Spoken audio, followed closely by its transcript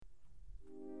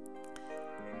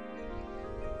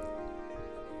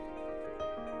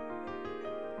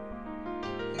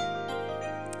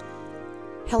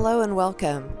Hello and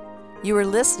welcome. You are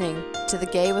listening to the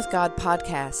Gay with God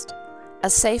podcast, a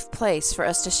safe place for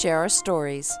us to share our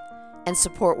stories and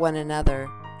support one another.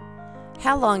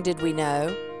 How long did we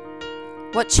know?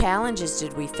 What challenges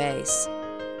did we face?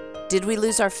 Did we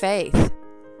lose our faith?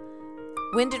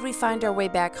 When did we find our way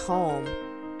back home?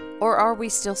 Or are we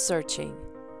still searching?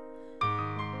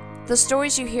 The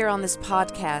stories you hear on this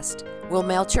podcast will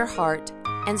melt your heart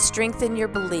and strengthen your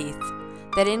belief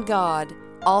that in God,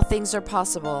 all things are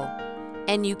possible,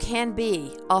 and you can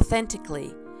be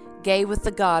authentically gay with the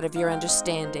God of your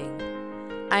understanding.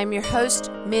 I am your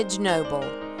host, Midge Noble,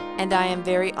 and I am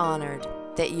very honored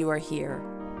that you are here.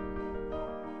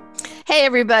 Hey,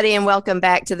 everybody, and welcome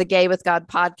back to the Gay with God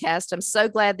podcast. I'm so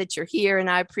glad that you're here, and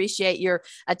I appreciate your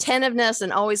attentiveness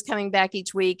and always coming back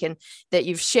each week, and that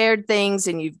you've shared things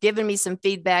and you've given me some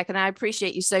feedback, and I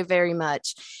appreciate you so very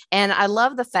much. And I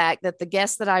love the fact that the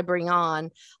guests that I bring on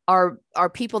are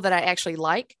people that I actually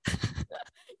like.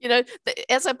 You know,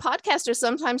 as a podcaster,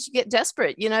 sometimes you get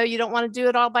desperate. You know, you don't want to do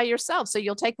it all by yourself. So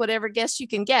you'll take whatever guests you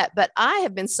can get. But I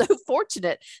have been so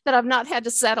fortunate that I've not had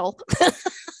to settle.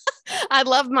 I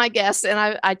love my guests,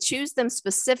 and I choose them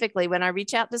specifically. When I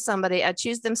reach out to somebody, I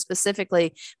choose them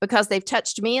specifically because they've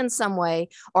touched me in some way,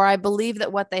 or I believe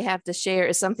that what they have to share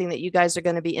is something that you guys are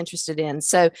going to be interested in.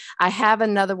 So I have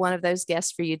another one of those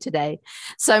guests for you today.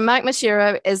 So Mike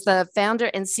Mashiro is the founder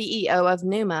and CEO of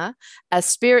Pneuma, a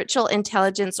spiritual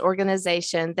intelligence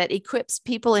organization that equips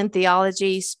people in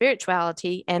theology,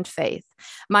 spirituality, and faith.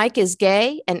 Mike is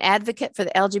gay, an advocate for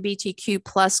the LGBTQ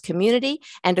plus community,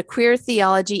 and a queer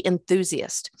theology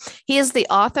enthusiast. He is the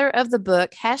author of the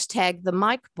book, #The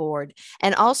Mike Board,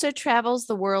 and also travels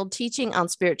the world teaching on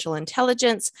spiritual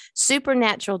intelligence,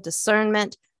 supernatural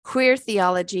discernment, queer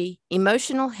theology,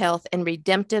 emotional health, and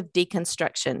redemptive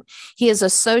deconstruction. He is a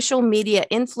social media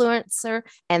influencer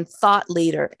and thought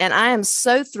leader. And I am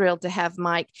so thrilled to have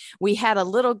Mike. We had a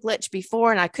little glitch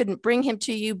before and I couldn't bring him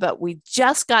to you, but we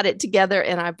just got it together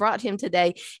and I brought him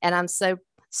today. And I'm so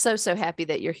happy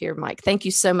that you're here, Mike. Thank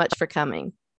you so much for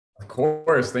coming. Of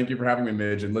course. Thank you for having me,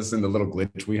 Midge. And listen, the little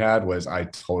glitch we had was I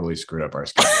totally screwed up our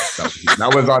schedule.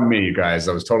 That was on me, you guys.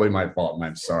 That was totally my fault, and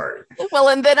I'm sorry. Well,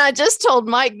 and then I just told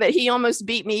Mike that he almost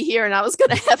beat me here, and I was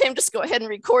going to have him just go ahead and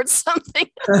record something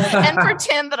and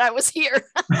pretend that I was here.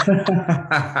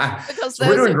 Because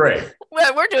we're doing great.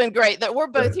 Well, we're doing great. That we're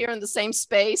both here in the same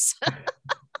space.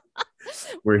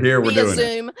 We're here. We're doing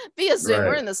Zoom. Via Zoom. Right.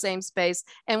 We're in the same space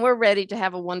and we're ready to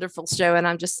have a wonderful show. And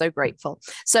I'm just so grateful.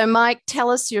 So, Mike, tell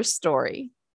us your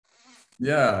story.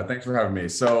 Yeah, thanks for having me.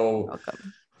 So,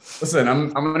 welcome. Listen,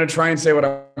 I'm going to try and say what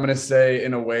I'm going to say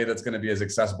in a way that's going to be as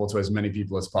accessible to as many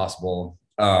people as possible.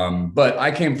 But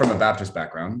I came from a Baptist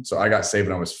background. So I got saved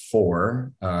when I was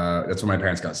 4. That's when my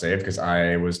parents got saved because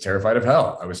I was terrified of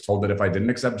hell. I was told that if I didn't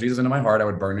accept Jesus into my heart, I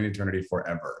would burn in eternity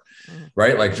forever.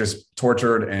 Right? Like just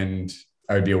tortured, and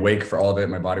I would be awake for all of it.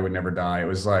 My body would never die. It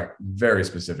was like very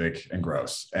specific and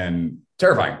gross and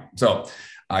terrifying. So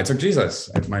I took Jesus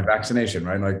at my vaccination,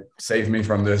 right? Like saved me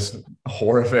from this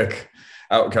horrific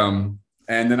outcome.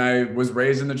 And then I was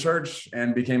raised in the church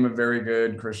and became a very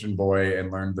good Christian boy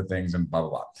and learned the things and blah, blah,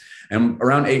 blah. And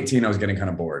around 18, I was getting kind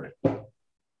of bored.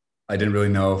 I didn't really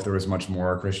know if there was much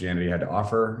more Christianity had to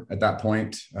offer at that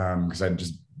point, because I'd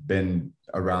just been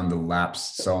around the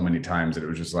laps so many times that it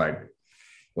was just like,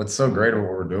 what's so great about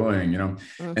what we're doing, you know?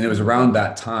 Mm-hmm. And it was around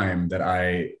that time that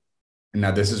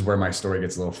now this is where my story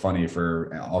gets a little funny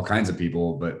for all kinds of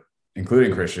people, but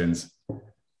including Christians.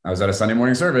 I was at a Sunday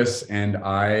morning service and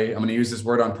I'm going to use this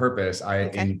word on purpose. I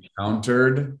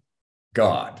encountered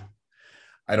God.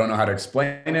 I don't know how to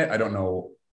explain it. I don't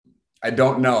know.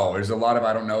 There's a lot of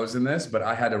I don't knows in this, but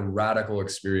I had a radical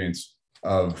experience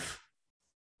of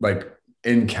like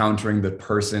encountering the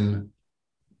person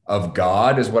of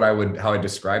God is how I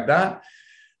describe that.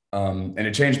 And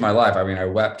it changed my life. I mean, I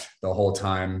wept the whole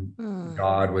time.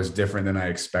 God was different than I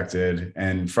expected.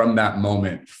 And from that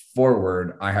moment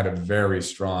forward, I had a very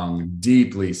strong,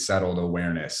 deeply settled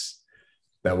awareness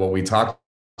that what we talked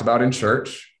about in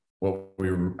church,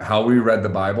 how we read the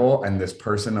Bible, and this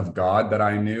person of God that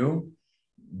I knew,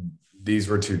 these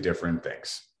were two different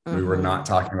things. We were not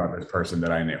talking about this person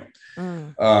that I knew.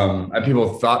 And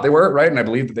people thought they were, right? And I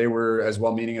believe that they were as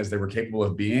well-meaning as they were capable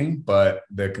of being, but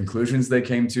the conclusions they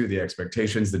came to, the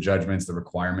expectations, the judgments, the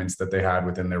requirements that they had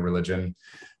within their religion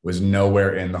was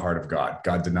nowhere in the heart of God.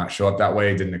 God did not show up that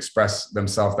way, didn't express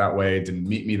themselves that way, didn't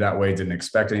meet me that way, didn't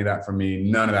expect any of that from me.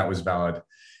 None of that was valid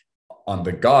on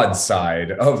the God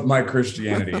side of my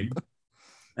Christianity.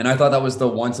 And I thought that was the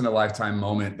once in a lifetime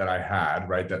moment that I had,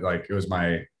 right? That like, it was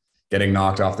my getting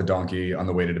knocked off the donkey on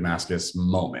the way to Damascus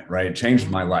moment, right? It changed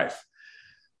my life.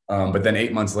 But then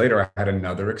 8 months later, I had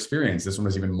another experience. This one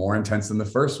was even more intense than the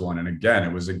first one. And again,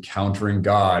 it was encountering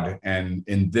God. And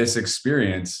in this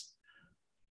experience,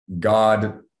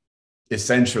 God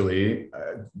essentially,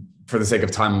 for the sake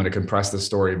of time, I'm going to compress the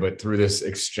story, but through this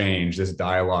exchange, this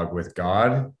dialogue with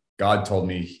God, God told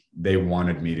me they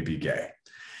wanted me to be gay.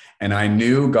 And I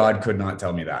knew God could not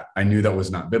tell me that. I knew that was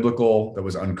not biblical, that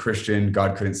was unchristian.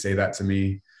 God couldn't say that to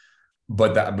me.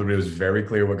 But it was very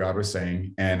clear what God was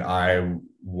saying. And I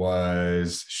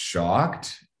was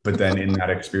shocked. But then in that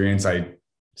experience, I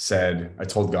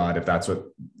told God, if that's what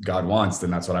God wants,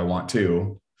 then that's what I want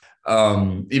too.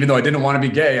 Even though I didn't want to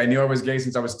be gay, I knew I was gay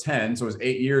since I was 10. So it was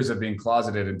 8 years of being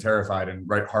closeted and terrified and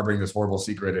harboring this horrible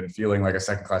secret and feeling like a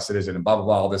second-class citizen and blah, blah,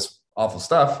 blah, all this awful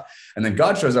stuff. And then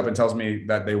God shows up and tells me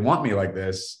that they want me like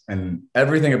this. And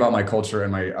everything about my culture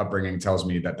and my upbringing tells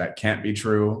me that that can't be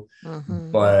true.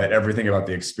 Mm-hmm. But everything about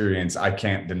the experience, I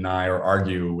can't deny or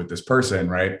argue with this person,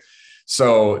 right?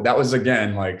 So that was,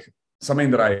 again, like something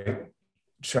that I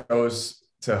chose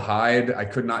to hide. I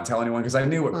could not tell anyone because I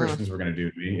knew what Christians were going to do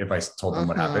to me if I told them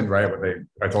what happened, right? If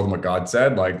I told them what God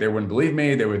said, like they wouldn't believe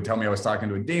me. They would tell me I was talking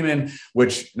to a demon,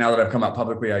 which now that I've come out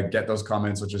publicly, I get those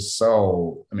comments, which is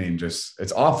so,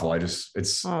 it's awful. I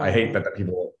hate that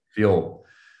people feel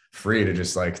free to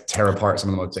just like tear apart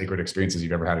some of the most sacred experiences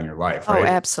you've ever had in your life. Right? Oh,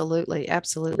 absolutely.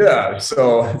 Absolutely. Yeah.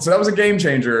 So that was a game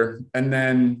changer. And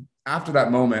then after that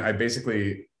moment, I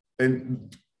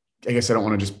guess I don't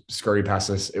want to just scurry past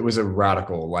this. It was a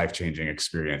radical, life-changing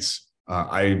experience.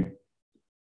 I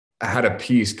had a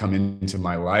peace come into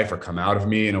my life or come out of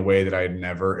me in a way that I had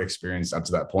never experienced up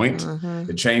to that point.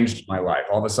 Mm-hmm. It changed my life.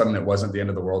 All of a sudden, it wasn't the end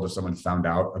of the world if someone found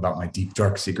out about my deep,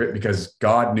 dark secret, because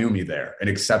God knew me there and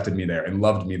accepted me there and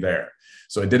loved me there.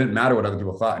 So it didn't matter what other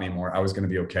people thought anymore. I was going to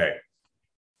be okay.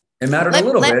 It mattered a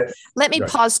little bit. Let me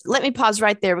pause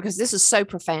right there, because this is so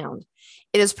profound.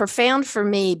 It is profound for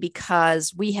me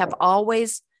because I have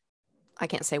always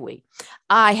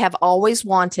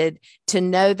wanted to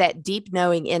know that deep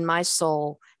knowing in my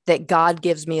soul that God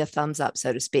gives me a thumbs up,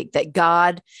 so to speak, that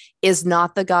God is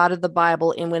not the God of the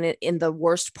Bible. And when in the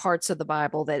worst parts of the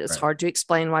Bible, that it's hard to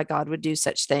explain why God would do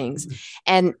such things.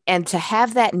 And to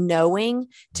have that knowing,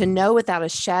 to know without a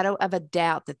shadow of a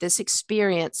doubt that this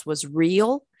experience was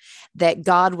real, that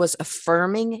God was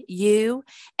affirming you,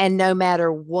 and no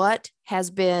matter what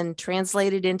has been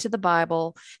translated into the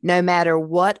Bible, no matter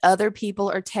what other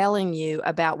people are telling you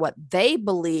about what they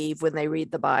believe when they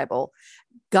read the Bible,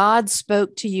 God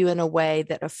spoke to you in a way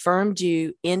that affirmed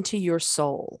you into your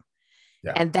soul.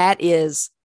 Yeah. And that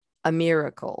is a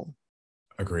miracle.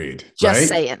 Agreed. Just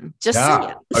saying.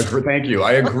 Thank you.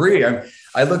 I agree.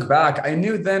 I look back. I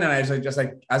knew then, and I just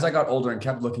like as I got older and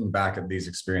kept looking back at these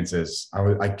experiences,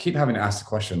 I keep having to ask the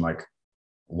question, like,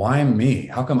 why me?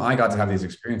 How come I got to have these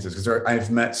experiences? Because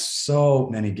I've met so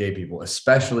many gay people,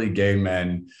 especially gay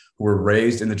men, who were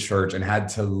raised in the church and had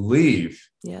to leave.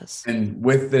 Yes. And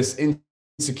with this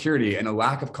insecurity and a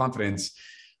lack of confidence,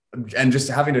 and just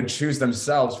having to choose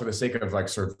themselves for the sake of like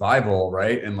survival,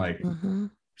 right? And like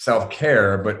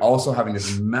self-care, but also having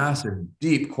this massive,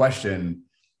 deep question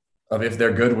of if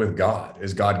they're good with God.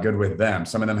 Is God good with them?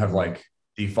 Some of them have like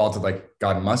defaulted like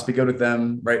God must be good with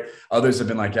them, right? Others have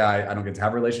been like, yeah, I don't get to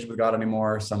have a relationship with God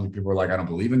anymore. Some people are like, I don't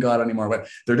believe in God anymore. But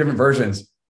there are different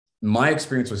versions. My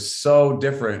experience was so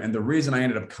different. And the reason I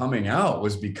ended up coming out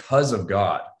was because of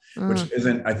God, which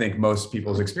isn't, I think, most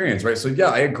people's experience, right? So yeah,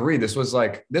 I agree. This was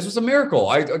a miracle.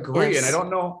 I agree. Yes. And I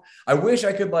don't know, I wish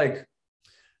I could like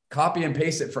copy and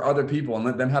paste it for other people and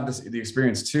let them have the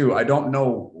experience too. I don't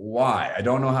know why. I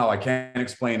don't know how. I can't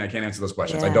explain. I can't answer those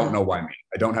questions. I don't know why me.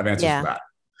 I don't have answers for that.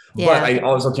 But I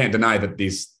also can't deny that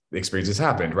these experiences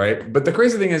happened, right? But the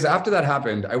crazy thing is, after that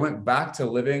happened, I went back to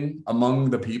living among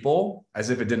the people as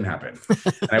if it didn't happen.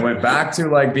 And I went back to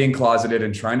like being closeted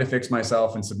and trying to fix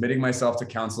myself and submitting myself to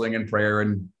counseling and prayer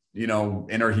and,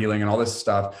 inner healing and all this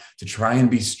stuff to try and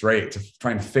be straight, to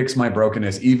try and fix my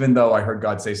brokenness. Even though I heard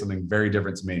God say something very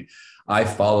different to me, I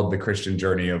followed the Christian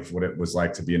journey of what it was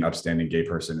like to be an upstanding gay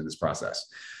person in this process.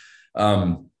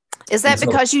 Is that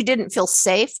because you didn't feel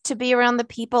safe to be around the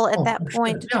people at that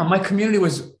point? Sure. Yeah, my community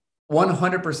was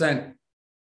 100%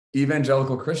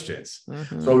 evangelical Christians.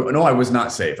 So no, I was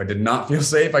not safe. I did not feel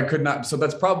safe. I could not. So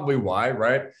that's probably why,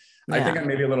 right? Yeah. I think I'm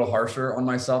maybe a little harsher on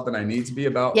myself than I need to be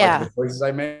about like, the choices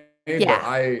I made.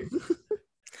 Yeah.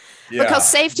 Because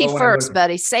safety first,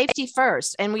 buddy, safety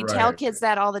first. And we tell kids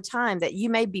that all the time, that you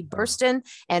may be bursting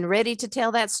and ready to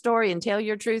tell that story and tell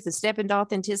your truth and step into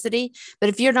authenticity. But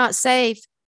if you're not safe,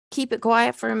 keep it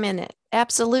quiet for a minute.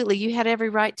 Absolutely. You had every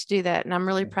right to do that. And I'm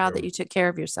really proud that you took care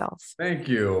of yourself. Thank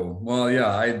you. Well,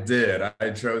 yeah, I did.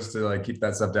 I chose to keep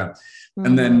that stuff down.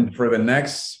 And then for the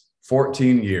next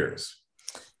 14 years,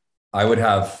 I would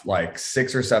have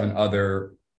 6 or 7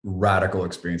 other radical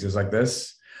experiences like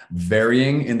this,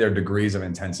 varying in their degrees of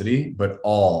intensity, but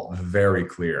all very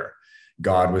clear.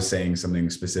 God was saying something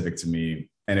specific to me.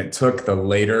 And it took the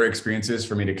later experiences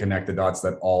for me to connect the dots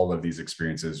that all of these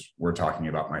experiences were talking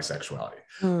about my sexuality,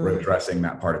 were addressing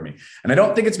that part of me. And I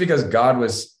don't think it's because God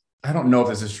was, I don't know if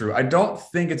this is true. I don't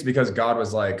think it's because God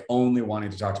was only wanting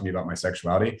to talk to me about my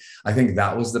sexuality. I think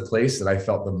that was the place that I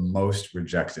felt the most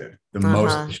rejected, the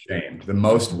most ashamed, the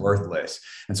most worthless.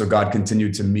 And so God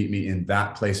continued to meet me in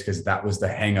that place because that was the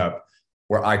hang up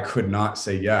where I could not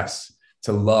say yes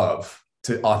to love,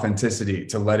 to authenticity,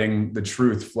 to letting the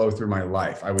truth flow through my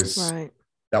life.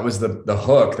 That was the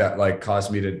hook that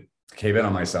caused me to cave in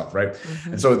on myself. Right.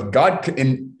 And so God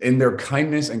in their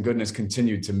kindness and goodness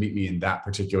continued to meet me in that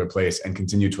particular place and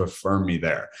continue to affirm me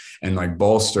there and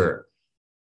bolster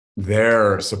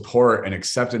their support and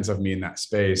acceptance of me in that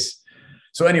space.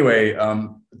 So anyway, a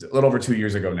little over 2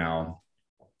 years ago now,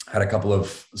 I had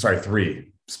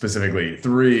three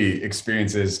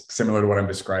experiences similar to what I'm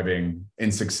describing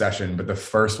in succession. But the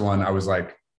first one, I was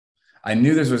I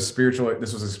knew this was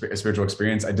a spiritual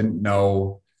experience. I didn't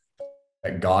know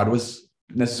that God was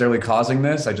necessarily causing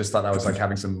this. I just thought I was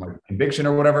having some conviction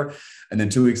or whatever. And then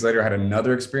 2 weeks later, I had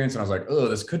another experience and I was oh,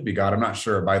 this could be God. I'm not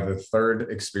sure. By the third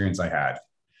experience I had,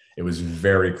 it was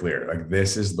very clear,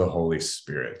 this is the Holy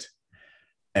Spirit.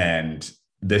 And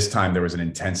this time there was an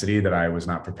intensity that I was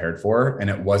not prepared for. And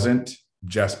it wasn't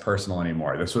just personal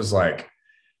anymore. This was I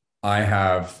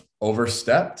have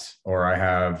overstepped, or I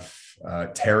have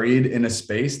tarried in a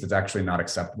space that's actually not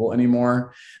acceptable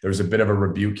anymore. There's a bit of a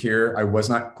rebuke here. I was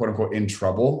not, quote unquote, in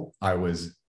trouble. I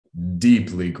was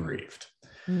deeply grieved.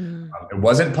 It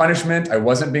wasn't punishment. I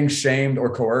wasn't being shamed or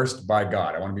coerced by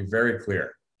God. I want to be very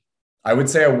clear. I would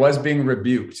say I was being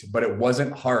rebuked, but it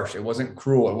wasn't harsh. It wasn't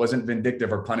cruel. It wasn't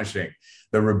vindictive or punishing.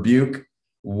 The rebuke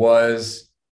was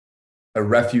a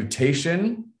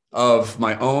refutation of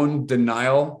my own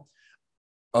denial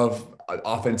of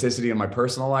authenticity in my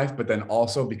personal life, but then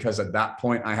also because at that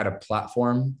point I had a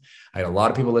platform. I had a lot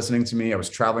of people listening to me. I was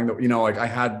traveling,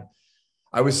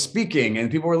 I was speaking and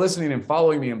people were listening and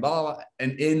following me and blah, blah, blah.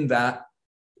 And in that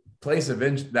place of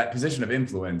that position of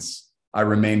influence, I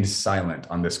remained silent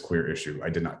on this queer issue. I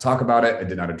did not talk about it. I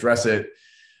did not address it.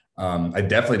 I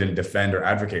definitely didn't defend or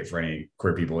advocate for any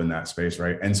queer people in that space,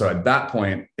 right? And so at that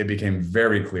point, it became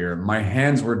very clear my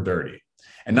hands were dirty.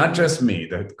 And not just me,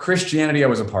 the Christianity I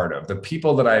was a part of, the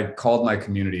people that I called my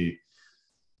community,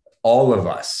 all of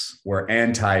us were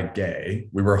anti-gay.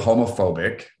 We were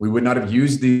homophobic. We would not have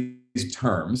used these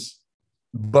terms,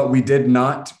 but we did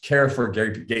not care for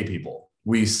gay people.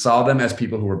 We saw them as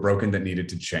people who were broken that needed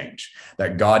to change,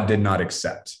 that God did not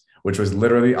accept, which was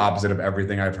literally opposite of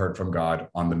everything I've heard from God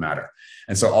on the matter.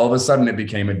 And so all of a sudden it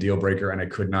became a deal breaker, and I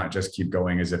could not just keep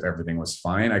going as if everything was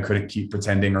fine. I couldn't keep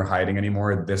pretending or hiding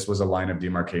anymore. This was a line of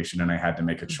demarcation, and I had to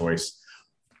make a choice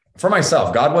for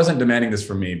myself. God wasn't demanding this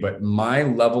from me, but my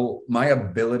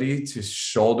ability to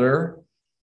shoulder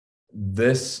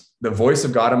the voice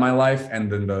of God in my life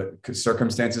and then the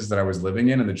circumstances that I was living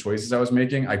in and the choices I was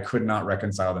making, I could not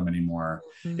reconcile them anymore.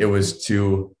 It was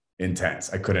too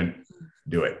intense. I couldn't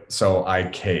do it. So I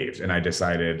caved and I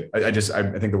decided, I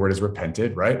think the word is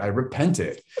repented, right? I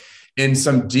repented in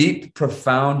some deep,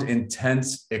 profound,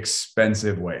 intense,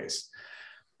 expensive ways.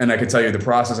 And I could tell you the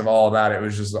process of all of that, it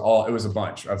was a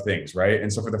bunch of things, right?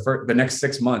 And so for the next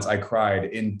 6 months, I cried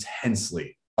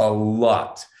intensely, a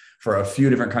lot, for a few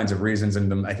different kinds of reasons.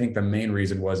 And I think the main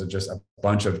reason was just a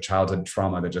bunch of childhood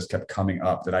trauma that just kept coming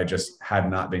up that I just had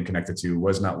not been connected to,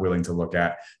 was not willing to look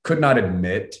at, could not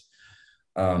admit.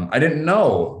 I didn't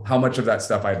know how much of that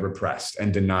stuff I'd repressed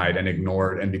and denied and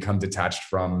ignored and become detached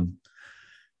from.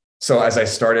 So as I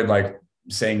started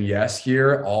saying yes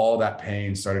here, all that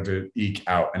pain started to eke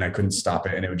out and I couldn't stop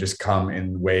it. And it would just come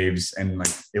in waves, and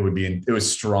it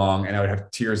was strong, and I would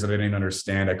have tears that I didn't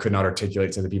understand. I could not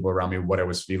articulate to the people around me what I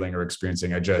was feeling or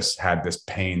experiencing. I just had this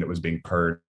pain that was being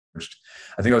purged.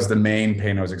 I think that was the main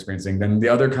pain I was experiencing. Then the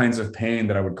other kinds of pain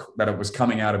that was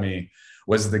coming out of me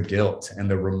was the guilt and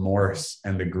the remorse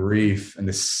and the grief and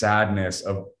the sadness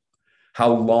of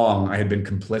how long I had been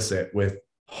complicit with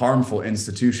harmful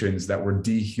institutions that were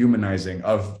dehumanizing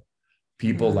of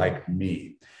people like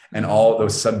me, and all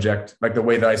those the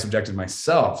way that I subjected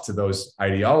myself to those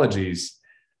ideologies,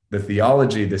 the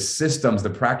theology, the systems, the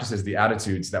practices, the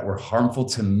attitudes that were harmful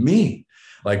to me.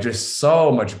 like just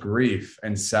so much grief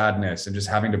and sadness and just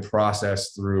having to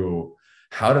process through,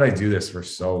 how did I do this for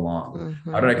so long?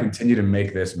 How did I continue to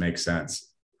make this make sense?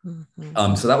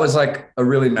 So that was like a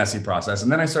really messy process.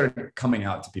 And then I started coming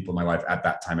out to people in my life at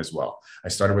that time as well. I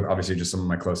started with obviously just some of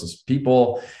my closest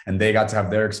people, and they got to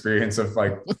have their experience of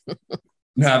like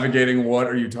navigating, what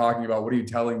are you talking about? What are you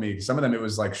telling me? Some of them, it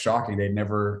was like shocking. They'd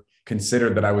never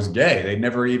considered that I was gay. They'd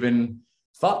never even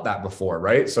thought that before.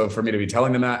 Right. So for me to be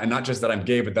telling them that, and not just that I'm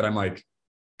gay, but that I'm like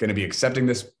going to be accepting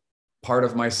this part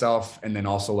of myself, and then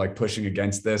also like pushing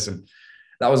against this. And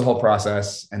that was a whole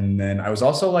process. And then I was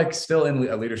also like still in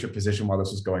a leadership position while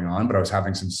this was going on, but I was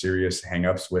having some serious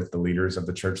hangups with the leaders of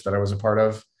the church that I was a part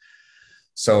of.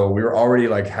 So we were already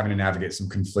like having to navigate some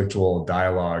conflictual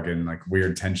dialogue and like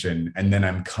weird tension. And then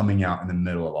I'm coming out in the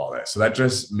middle of all this. So that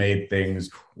just made things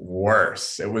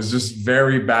worse. It was just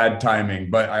very bad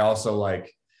timing, but I also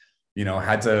like, you know,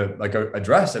 had to like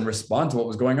address and respond to what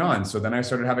was going on. So then I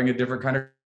started having a different kind of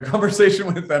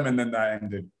conversation with them. And then that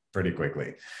ended pretty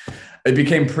quickly. It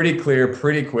became pretty clear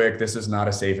pretty quick, this is not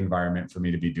a safe environment for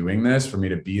me to be doing this, for me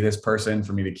to be this person,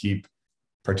 for me to keep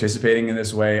participating in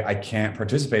this way. I can't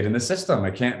participate in the system.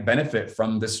 I can't benefit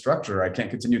from this structure. I can't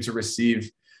continue to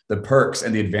receive the perks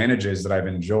and the advantages that I've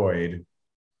enjoyed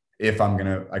if I'm going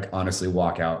to like honestly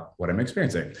walk out what I'm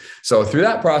experiencing. So through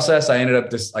that process, I ended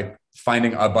up just like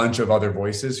finding a bunch of other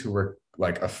voices who were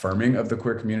like affirming of the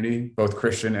queer community, both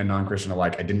Christian and non-Christian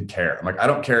alike. I didn't care. I'm like, I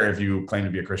don't care if you claim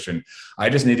to be a Christian. I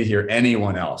just need to hear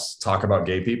anyone else talk about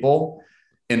gay people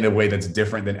in the way that's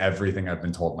different than everything I've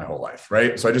been told my whole life.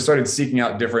 Right. So I just started seeking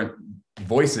out different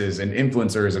voices and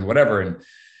influencers and whatever, and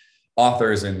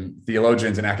authors and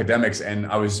theologians and academics. And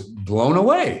I was blown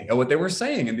away at what they were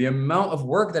saying and the amount of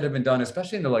work that had been done,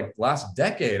 especially in the like last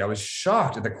decade. I was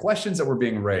shocked at the questions that were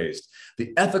being raised,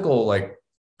 the ethical like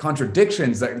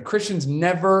contradictions that Christians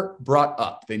never brought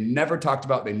up. They never talked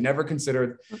about, they never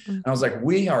considered. And I was like,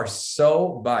 we are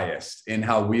so biased in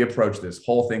how we approach this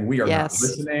whole thing. We are not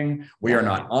listening. We are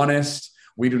not honest.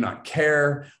 We do not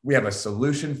care. We have a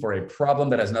solution for a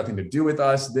problem that has nothing to do with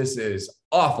us. This is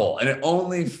awful. And it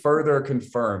only further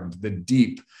confirmed the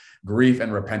deep grief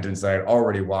and repentance that I had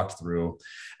already walked through.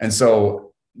 And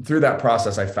so through that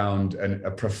process, I found a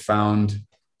profound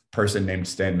person named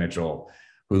Stan Mitchell,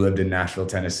 who lived in Nashville,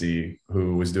 Tennessee,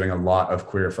 who was doing a lot of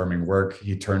queer affirming work.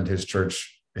 He turned his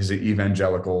church, his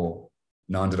evangelical,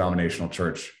 non-denominational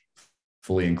church,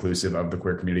 fully inclusive of the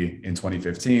queer community in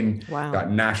 2015. Wow.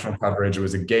 Got national coverage. It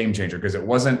was a game changer because it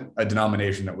wasn't a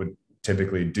denomination that would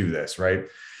typically do this, right?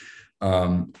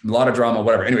 A lot of drama,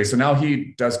 whatever. Anyway, so now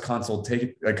he does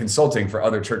consulting for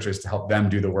other churches to help them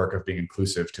do the work of being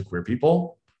inclusive to queer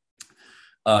people.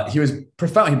 He was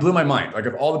profound. He blew my mind. Like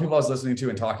of all the people I was listening to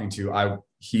and talking to,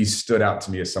 he stood out to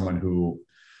me as someone who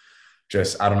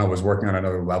just, I don't know, was working on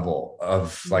another level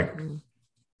of like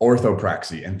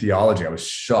orthopraxy and theology. I was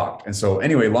shocked. And so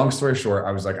anyway, long story short,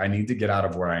 I was like, I need to get out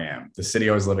of where I am, the city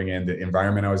I was living in, the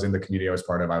environment I was in, the community I was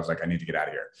part of. I was like, I need to get out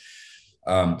of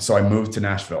here. So I moved to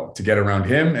Nashville to get around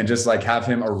him and just like have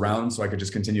him around so I could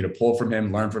just continue to pull from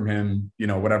him, learn from him, you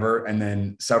know, whatever. And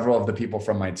then several of the people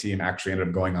from my team actually ended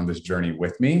up going on this journey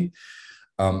with me.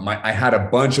 I had a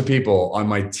bunch of people on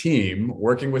my team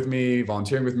working with me,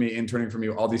 volunteering with me, interning for me,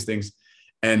 all these things.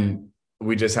 And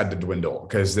we just had to dwindle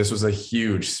because this was a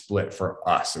huge split for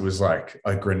us. It was like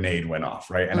a grenade went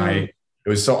off. Right. And it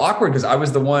was so awkward because I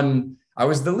was the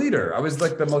leader. I was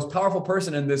like the most powerful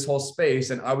person in this whole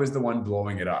space. And I was the one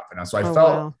blowing it up. And so I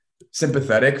felt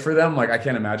sympathetic for them. Like I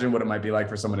can't imagine what it might be like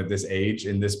for someone at this age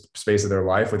in this space of their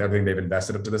life with everything they've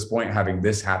invested up to this point, having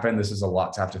this happen. This is a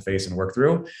lot to have to face and work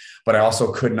through, but I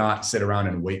also could not sit around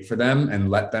and wait for them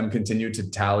and let them continue to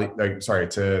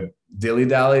to dilly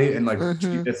dally and like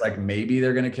treat this like maybe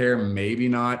they're going to care, maybe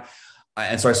not.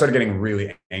 And so I started getting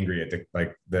really angry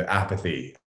at the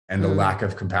apathy and the lack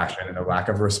of compassion and the lack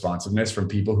of responsiveness from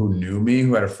people who knew me,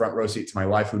 who had a front row seat to my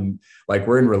life, who like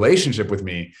were in relationship with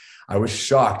me. I was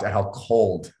shocked at how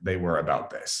cold they were about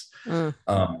this.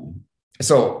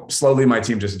 So slowly my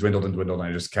team just dwindled and dwindled. And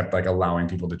I just kept like allowing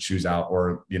people to choose out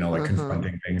or, you know, like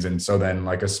confronting things. And so then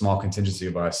like a small contingency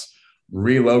of us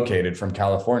relocated from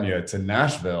California to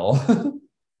Nashville.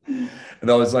 And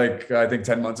that was like, I think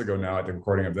 10 months ago now at the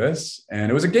recording of this.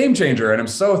 And it was a game changer. And I'm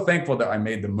so thankful that I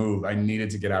made the move. I needed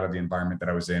to get out of the environment that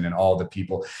I was in and all the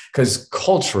people, because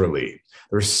culturally,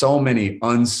 there's so many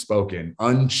unspoken,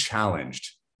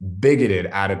 unchallenged, bigoted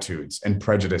attitudes and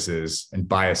prejudices and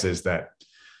biases that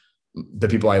the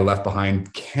people I left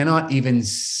behind cannot even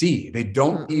see. They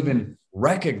don't even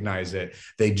recognize it,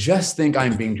 they just think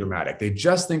I'm being dramatic. They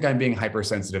just think I'm being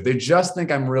hypersensitive. They just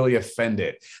think I'm really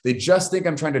offended. They just think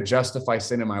I'm trying to justify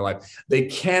sin in my life. They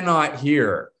cannot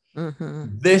hear.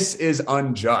 This is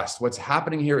unjust. What's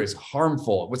happening here is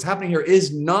harmful. What's happening here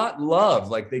is not love.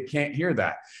 Like, they can't hear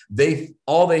that.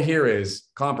 All they hear is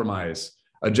compromise,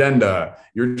 agenda.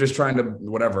 You're just trying to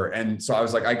whatever. And so I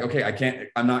was like,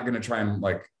 I'm not going to try and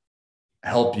like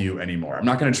help you anymore. I'm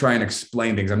not going to try and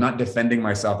explain things. I'm not defending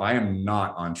myself. I am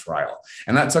not on trial.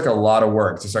 And that took a lot of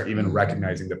work to start even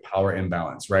recognizing the power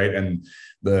imbalance, right? And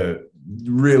the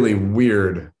really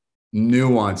weird,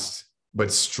 nuanced, but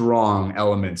strong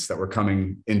elements that were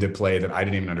coming into play that I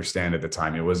didn't even understand at the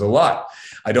time. It was a lot.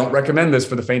 I don't recommend this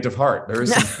for the faint of heart. There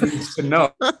is some things to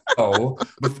know.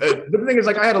 But the thing is,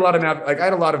 like, I had a lot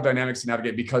of dynamics to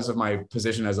navigate because of my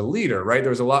position as a leader, right?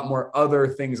 There was a lot more other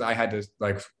things I had to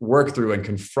like work through and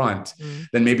confront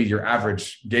than maybe your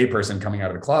average gay person coming out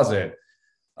of the closet.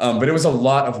 But it was a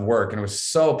lot of work and it was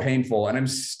so painful. And I'm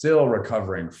still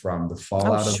recovering from the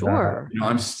fallout of that. You know,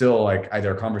 I'm still like,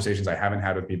 there are conversations I haven't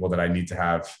had with people that I need to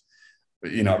have.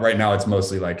 You know, right now it's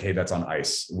mostly like, hey, that's on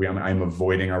ice. I'm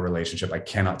avoiding our relationship. I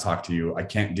cannot talk to you. I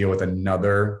can't deal with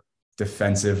another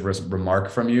defensive remark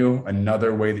from you.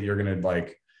 Another way that you're going to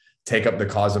like take up the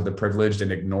cause of the privileged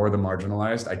and ignore the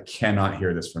marginalized. I cannot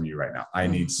hear this from you right now. I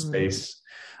need space.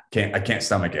 I can't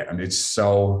stomach it. I mean, it's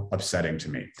so upsetting to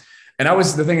me. And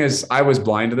the thing is, I was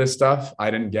blind to this stuff.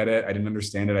 I didn't get it. I didn't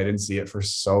understand it. I didn't see it for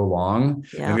so long.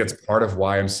 Yeah. I think that's part of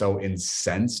why I'm so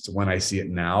incensed when I see it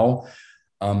now,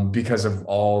 because of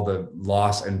all the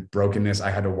loss and brokenness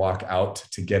I had to walk out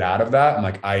to get out of that. I'm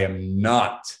like, I am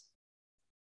not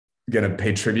going to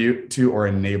pay tribute to or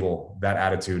enable that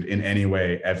attitude in any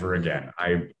way ever again.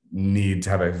 I need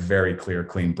to have a very clear,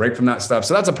 clean break from that stuff.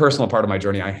 So that's a personal part of my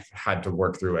journey I had to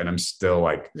work through. And I'm still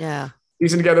like,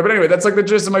 piecing together. But anyway, that's like the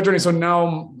gist of my journey. So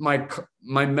now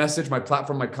my message, my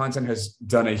platform, my content has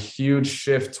done a huge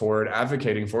shift toward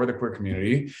advocating for the queer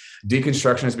community.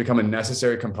 Deconstruction has become a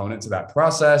necessary component to that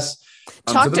process.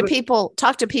 Talk to people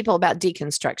about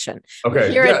deconstruction.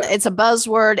 Okay. It's a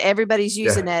buzzword. Everybody's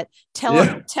using it.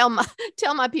 Tell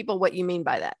my people what you mean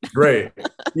by that. Great.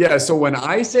 Yeah. So when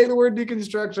I say the word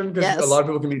deconstruction, because a lot of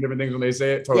people can mean different things when they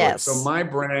say it. Totally. Yes. So my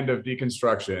brand of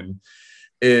deconstruction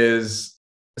is,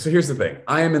 so here's the thing.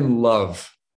 I am in love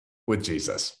with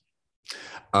Jesus.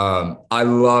 I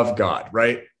love God,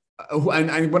 right?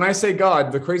 And when I say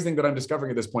God, the crazy thing that I'm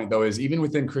discovering at this point, though, is even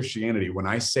within Christianity, when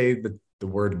I say the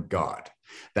word God,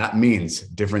 that means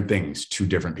different things to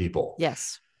different people.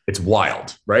 Yes. It's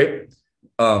wild, right?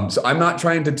 So I'm not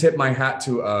trying to tip my hat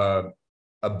to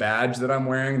a badge that I'm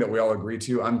wearing that we all agree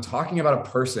to. I'm talking about a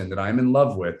person that I'm in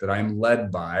love with, that I'm led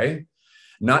by.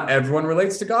 Not everyone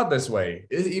relates to God this way.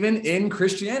 Even in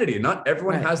Christianity, not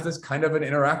everyone has this kind of an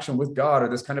interaction with God or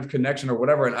this kind of connection or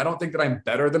whatever. And I don't think that I'm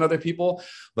better than other people,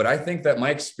 but I think that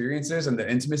my experiences and the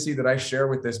intimacy that I share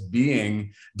with this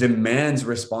being demands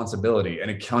responsibility and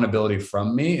accountability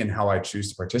from me in how I choose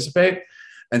to participate.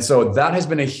 And so that has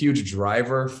been a huge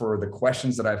driver for the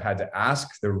questions that I've had to ask.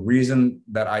 The reason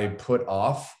that I put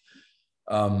off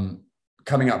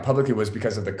coming out publicly was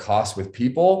because of the cost with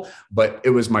people, but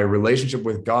it was my relationship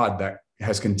with God that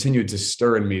has continued to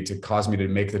stir in me to cause me to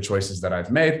make the choices that I've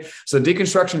made. So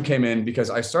deconstruction came in because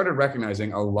I started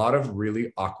recognizing a lot of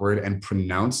really awkward and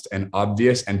pronounced and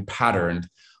obvious and patterned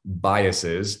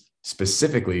biases,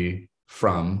 specifically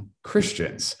from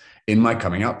Christians in my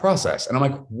coming out process. And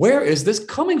I'm like, where is this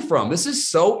coming from? This is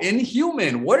so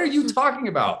inhuman. What are you talking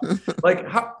about? Like,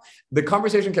 how the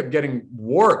conversation kept getting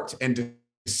warped and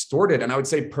distorted, and I would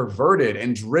say perverted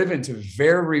and driven to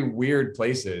very weird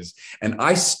places. And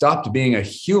I stopped being a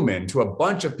human to a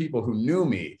bunch of people who knew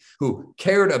me, who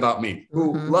cared about me,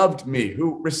 who loved me,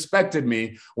 who respected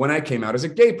me when I came out as a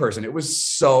gay person. It was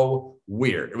so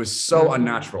weird. It was so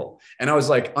unnatural. And I was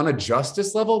like, on a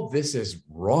justice level, this is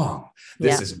wrong.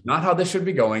 This is not how this should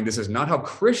be going. This is not how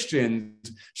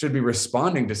Christians should be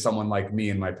responding to someone like me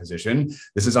in my position.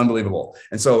 This is unbelievable.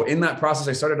 And so in that process,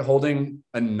 I started holding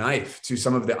a knife to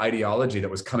some of the ideology that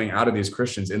was coming out of these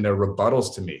Christians in their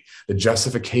rebuttals to me, the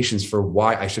justifications for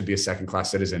why I should be a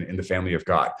second-class citizen in the family of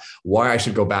God, why I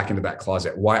should go back into that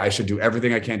closet, why I should do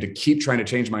everything I can to keep trying to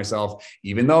change myself,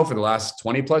 even though for the last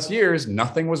 20 plus years,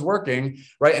 nothing was working,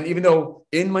 right? And even though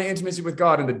in my intimacy with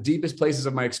God and the deepest places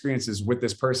of my experiences with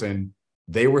this person,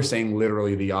 they were saying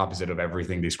literally the opposite of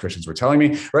everything these Christians were telling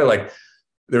me, right? Like,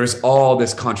 there's all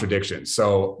this contradiction.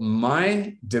 So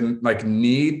my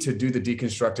need to do the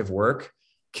deconstructive work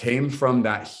came from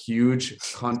that huge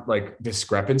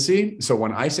discrepancy. So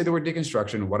when I say the word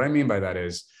deconstruction, what I mean by that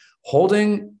is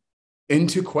holding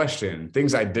into question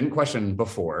things I didn't question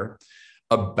before,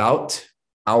 about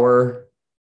our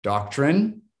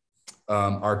doctrine,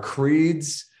 our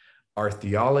creeds, our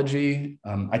theology.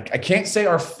 I can't say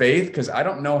our faith, because I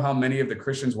don't know how many of the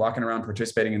Christians walking around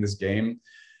participating in this game,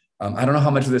 I don't know how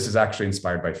much of this is actually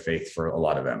inspired by faith for a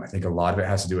lot of them. I think a lot of it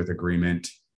has to do with agreement,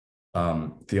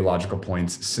 theological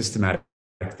points. Systematic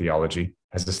theology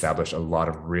has established a lot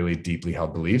of really deeply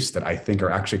held beliefs that I think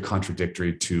are actually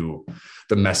contradictory to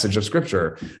the message of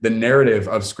Scripture, the narrative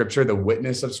of Scripture, the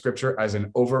witness of Scripture as an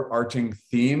overarching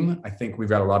theme. I think we've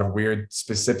got a lot of weird,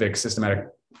 specific, systematic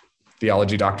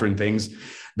theology, doctrine things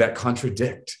that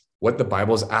contradict what the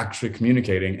Bible is actually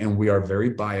communicating. And we are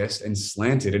very biased and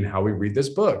slanted in how we read this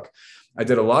book. I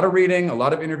did a lot of reading, a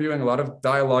lot of interviewing, a lot of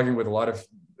dialoguing with a lot of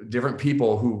different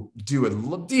people who do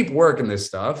a deep work in this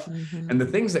stuff. Mm-hmm. And the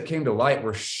things that came to light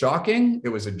were shocking. It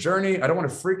was a journey. I don't want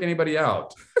to freak anybody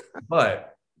out,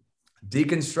 but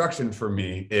deconstruction for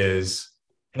me is,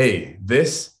 hey,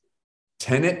 this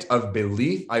tenet of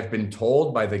belief I've been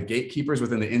told by the gatekeepers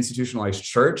within the institutionalized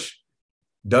church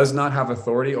does not have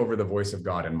authority over the voice of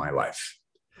God in my life.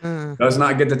 Does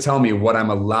not get to tell me what I'm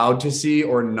allowed to see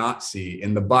or not see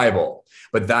in the Bible.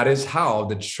 But that is how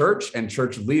the church and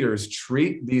church leaders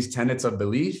treat these tenets of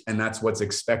belief. And that's what's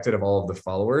expected of all of the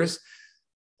followers.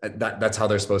 That's how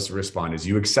they're supposed to respond, is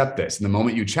you accept this. And the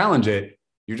moment you challenge it,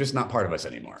 you're just not part of us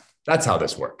anymore. That's how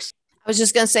this works. I was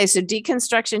just going to say, so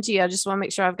deconstruction to you, I just want to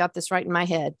make sure I've got this right in my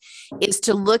head, is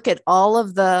to look at all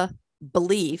of the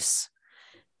beliefs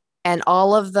and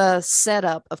all of the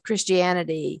setup of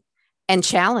Christianity and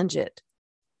challenge it,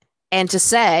 and to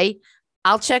say,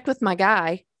 I'll check with my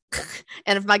guy.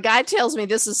 And if my guy tells me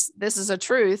this is a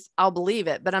truth, I'll believe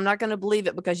it, but I'm not going to believe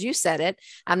it because you said it.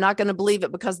 I'm not going to believe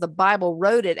it because the Bible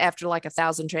wrote it after like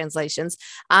 1,000 translations.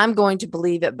 I'm going to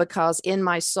believe it because in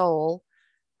my soul,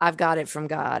 I've got it from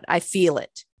God. I feel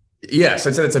it. Yes,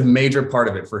 I'd say that's a major part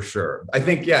of it for sure. I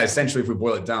think, essentially, if we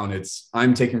boil it down, it's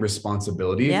I'm taking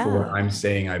responsibility for what I'm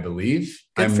saying I believe.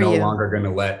 I'm no longer going to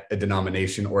let a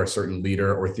denomination or a certain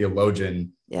leader or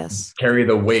theologian carry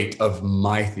the weight of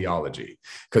my theology,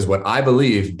 because what I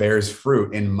believe bears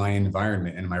fruit in my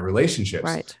environment and my relationships.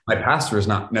 Right. My pastor is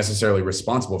not necessarily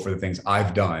responsible for the things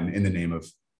I've done in the name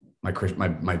of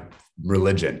my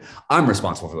religion. I'm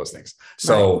responsible for those things.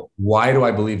 So why do I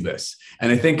believe this?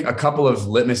 And I think a couple of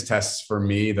litmus tests for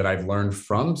me that I've learned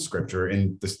from Scripture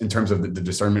in terms of the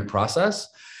discernment process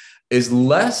is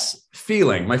less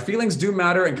feeling. My feelings do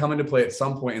matter and come into play at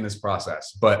some point in this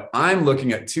process, but I'm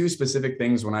looking at two specific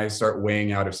things when I start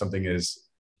weighing out if something is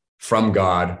from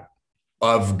God,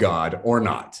 of God, or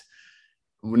not.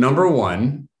 Number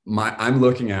one, I'm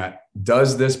looking at,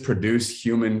 does this produce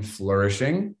human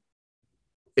flourishing?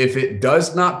 If it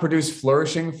does not produce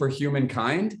flourishing for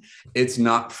humankind, it's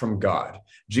not from God.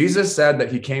 Jesus said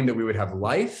that he came that we would have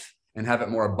life and have it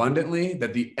more abundantly,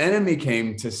 that the enemy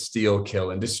came to steal,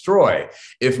 kill, and destroy.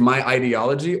 If my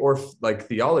ideology or like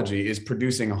theology is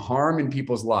producing harm in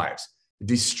people's lives,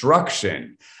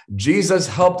 destruction, Jesus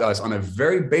helped us on a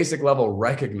very basic level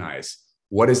recognize,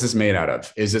 what is this made out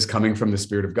of? Is this coming from the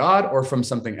Spirit of God or from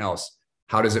something else?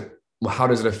 How does it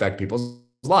affect people's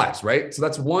lives, right? So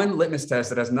that's one litmus test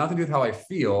that has nothing to do with how I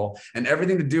feel and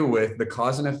everything to do with the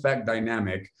cause and effect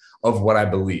dynamic of what I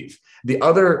believe. The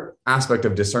other aspect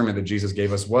of discernment that Jesus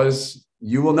gave us was,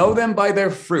 you will know them by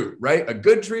their fruit, right? A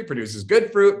good tree produces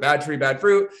good fruit, bad tree, bad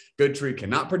fruit. Good tree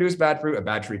cannot produce bad fruit. A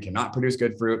bad tree cannot produce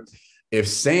good fruit. If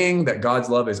saying that God's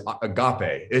love is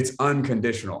agape, it's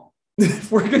unconditional.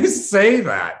 If we're going to say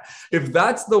that, if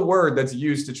that's the word that's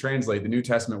used to translate the New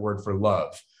Testament word for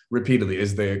love, repeatedly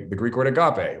is the Greek word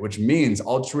agape, which means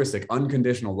altruistic,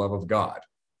 unconditional love of God.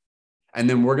 And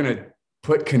then we're going to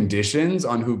put conditions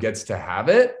on who gets to have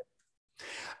it.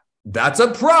 That's a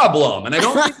problem. And I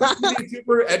don't think we need to be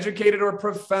super educated or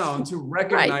profound to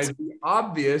recognize the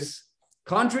obvious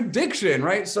contradiction,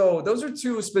 right? So those are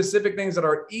two specific things that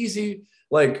are easy,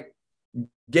 like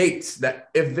gates that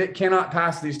if it cannot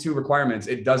pass these two requirements,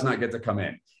 it does not get to come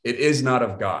in. It is not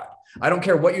of God. I don't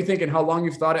care what you think and how long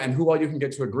you've thought it and who all you can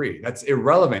get to agree. That's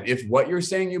irrelevant. If what you're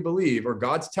saying you believe or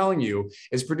God's telling you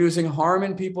is producing harm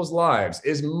in people's lives,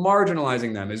 is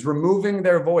marginalizing them, is removing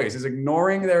their voice, is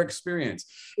ignoring their experience,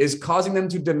 is causing them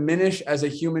to diminish as a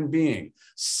human being,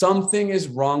 something is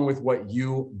wrong with what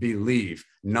you believe,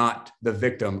 not the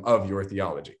victim of your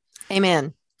theology.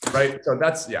 Amen. Right? So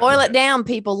that's, Boil it down,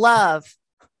 people. Love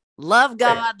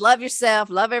God, love yourself,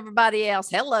 love everybody else.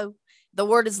 Hello. The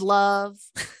word is love,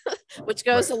 which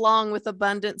goes along with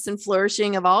abundance and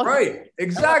flourishing of all. Right.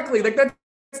 Exactly. Like that's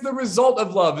the result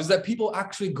of love, is that people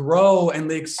actually grow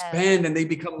and they expand and they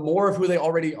become more of who they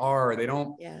already are. They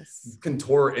don't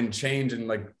contort and change and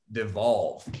like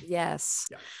devolve. Yes.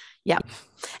 Yeah.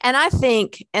 And I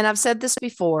think, and I've said this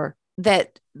before,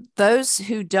 that those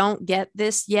who don't get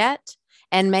this yet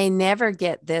and may never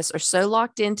get this are so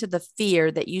locked into the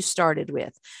fear that you started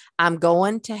with. I'm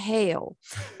going to hell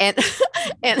and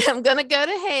and I'm going to go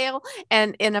to hell,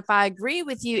 and if I agree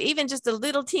with you even just a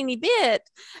little teeny bit,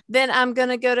 then I'm going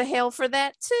to go to hell for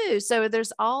that too. So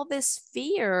there's all this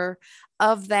fear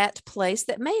of that place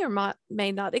that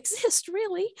may not exist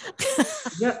really.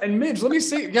 Yeah, and Midge, let me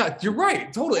say, yeah, you're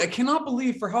right, totally. I cannot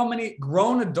believe for how many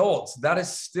grown adults that is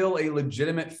still a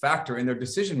legitimate factor in their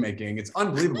decision making. It's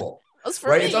unbelievable.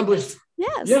 Right? It's unbelievable.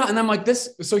 Yes. Yeah. And I'm like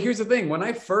this. So here's the thing. When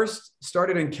I first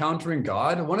started encountering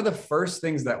God, one of the first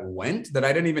things that went that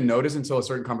I didn't even notice until a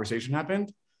certain conversation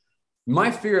happened,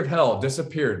 my fear of hell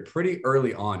disappeared pretty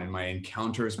early on in my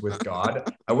encounters with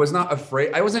God. I was not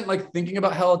afraid. I wasn't like thinking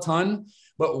about hell a ton.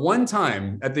 But one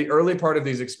time at the early part of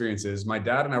these experiences, my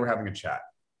dad and I were having a chat.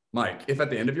 Mike, if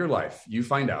at the end of your life, you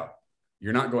find out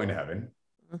you're not going to heaven,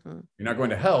 you're not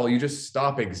going to hell, you just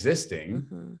stop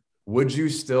existing, would you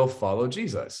still follow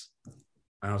Jesus?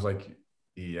 And I was like,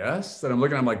 yes. And I'm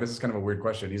looking, I'm like, this is kind of a weird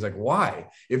question. He's like, why?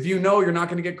 If you know you're not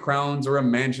going to get crowns or a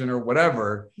mansion or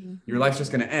whatever, your life's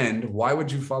just going to end, why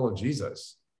would you follow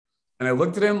Jesus? And I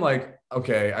looked at him like,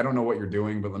 okay, I don't know what you're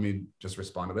doing, but let me just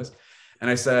respond to this. And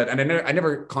I said, and I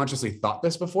never consciously thought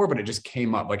this before, but it just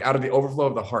came up like out of the overflow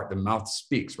of the heart, the mouth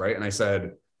speaks, right? And I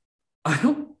said, I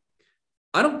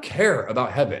don't care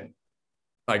about heaven.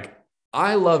 Like,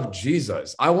 I love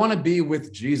Jesus. I want to be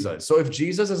with Jesus. So if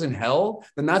Jesus is in hell,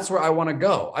 then that's where I want to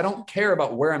go. I don't care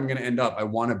about where I'm going to end up. I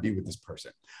want to be with this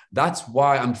person. That's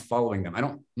why I'm following them.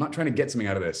 I'm not trying to get something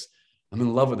out of this. I'm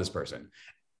in love with this person.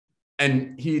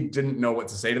 And he didn't know what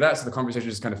to say to that. So the conversation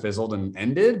just kind of fizzled and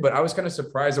ended, but I was kind of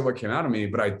surprised at what came out of me,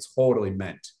 but I totally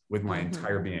meant with my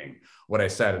entire being what I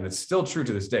said. And it's still true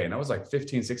to this day. And that was like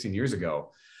 15, 16 years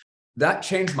ago. That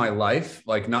changed my life,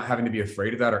 like not having to be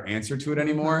afraid of that or answer to it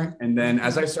anymore. And then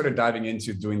as I started diving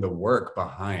into doing the work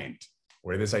behind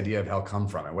where this idea of hell come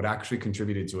from and what actually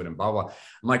contributed to it and blah, blah, I'm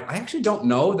like, I actually don't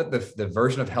know that the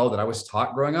version of hell that I was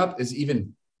taught growing up is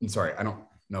even, I'm sorry, I don't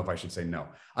know if I should say no.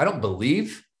 I don't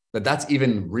believe that that's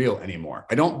even real anymore.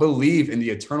 I don't believe in the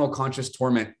eternal conscious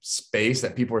torment space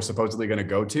that people are supposedly going to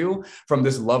go to from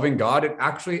this loving God. It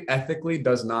actually ethically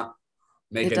does not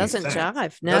make any sense. It doesn't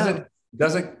jive. No.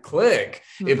 Doesn't click.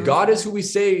 If God is who we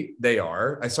say they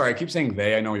are, I keep saying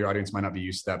they, I know your audience might not be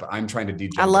used to that, but I'm trying to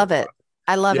degender. I love it.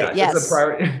 I love it. Yes.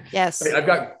 Yes. I've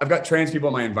got trans people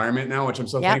in my environment now, which I'm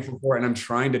so thankful for. And I'm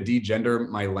trying to degender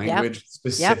my language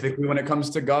specifically when it comes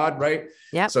to God. Right.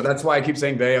 Yeah. So that's why I keep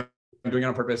saying they. I'm doing it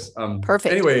on purpose.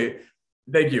 Perfect. Anyway,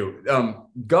 thank you.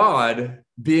 God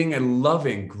being a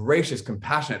loving, gracious,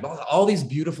 compassionate, all these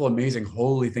beautiful, amazing,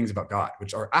 holy things about God,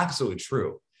 which are absolutely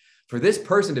true. For this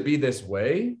person to be this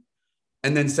way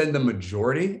and then send the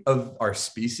majority of our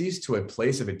species to a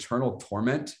place of eternal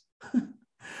torment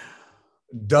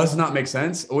does not make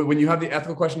sense. When you have the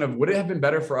ethical question of, would it have been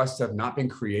better for us to have not been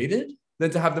created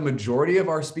than to have the majority of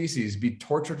our species be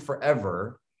tortured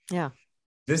forever? Yeah.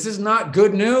 This is not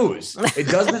good news. It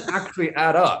doesn't actually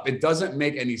add up. It doesn't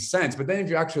make any sense. But then if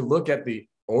you actually look at the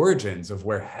origins of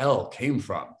where hell came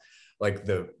from, like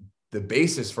the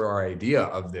basis for our idea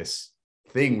of this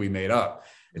thing we made up,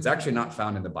 it's actually not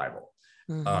found in the Bible.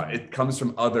 It comes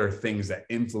from other things that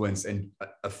influenced and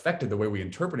affected the way we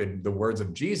interpreted the words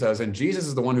of Jesus. And Jesus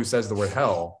is the one who says the word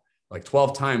hell like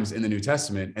 12 times in the New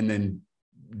Testament. And then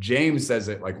James says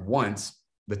it like once,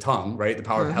 the tongue, right? The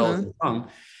power of hell is the tongue.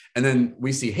 And then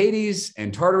we see Hades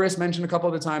and Tartarus mentioned a couple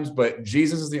of the times, but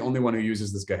Jesus is the only one who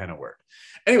uses this Gehenna word.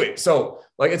 Anyway, so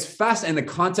like it's fast, and the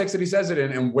context that he says it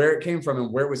in and where it came from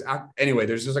and where it was. Anyway,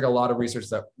 there's just like a lot of research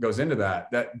that goes into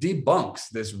that debunks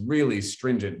this really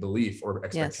stringent belief or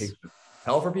expectation of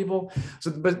hell for people.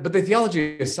 So, but the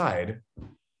theology aside,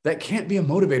 that can't be a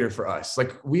motivator for us.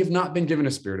 Like we have not been given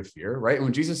a spirit of fear, right? And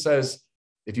when Jesus says,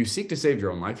 if you seek to save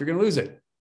your own life, you're going to lose it.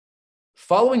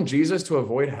 Following Jesus to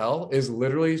avoid hell is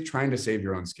literally trying to save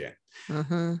your own skin.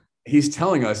 He's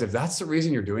telling us if that's the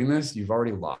reason you're doing this, you've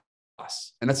already lost.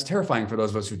 And that's terrifying for those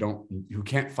of us who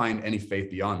can't find any faith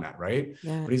beyond that, right?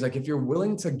 Yeah. But he's like, if you're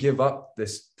willing to give up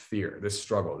this fear, this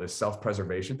struggle, this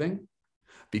self-preservation thing,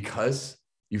 because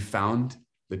you found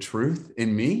the truth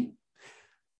in me,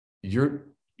 you're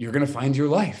going to find your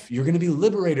life. You're going to be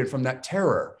liberated from that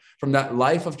terror, from that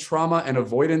life of trauma and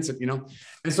avoidance, And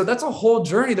so that's a whole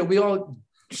journey that we all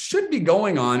should be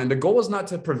going on. And the goal is not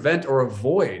to prevent or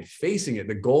avoid facing it.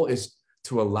 The goal is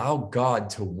to allow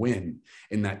God to win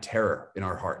in that terror in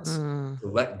our hearts, to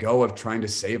let go of trying to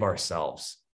save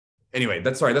ourselves. Anyway,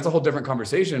 that's a whole different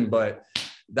conversation, but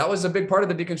that was a big part of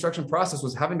the deconstruction process,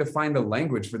 was having to find the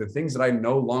language for the things that I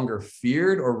no longer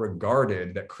feared or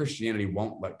regarded that Christianity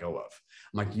won't let go of.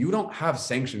 I'm like, you don't have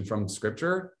sanction from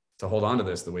scripture to hold on to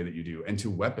this the way that you do and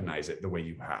to weaponize it the way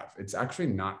you have. It's actually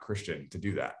not Christian to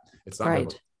do that. It's not right.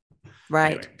 biblical.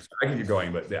 Right. Anyway, I can keep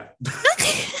going, but yeah.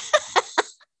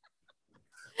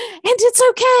 And it's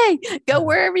okay. Go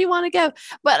wherever you want to go.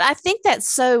 But I think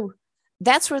that's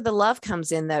where the love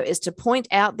comes in, though, is to point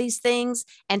out these things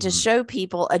and to show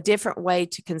people a different way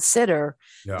to consider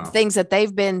the things that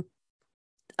they've been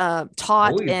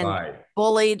taught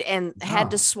bullied and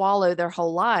had to swallow their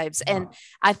whole lives. And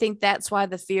I think that's why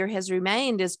the fear has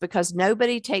remained, is because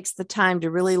nobody takes the time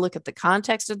to really look at the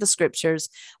context of the scriptures.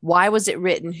 Why was it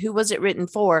written? Who was it written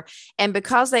for? And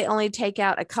because they only take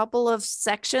out a couple of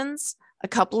sections, a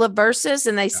couple of verses,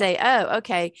 and they say, oh,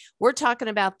 okay, we're talking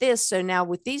about this. So now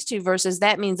with these 2 verses,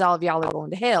 that means all of y'all are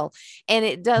going to hell. And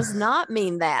it does not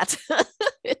mean that.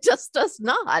 It just does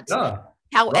not.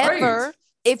 However,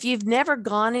 if you've never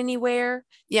gone anywhere,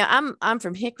 I'm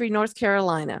from Hickory, North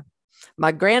Carolina.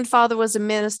 My grandfather was a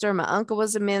minister. My uncle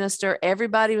was a minister.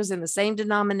 Everybody was in the same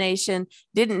denomination,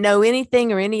 didn't know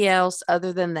anything or any else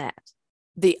other than that.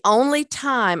 The only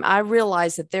time I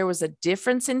realized that there was a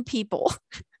difference in people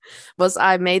was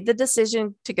I made the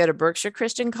decision to go to Berkshire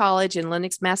Christian College in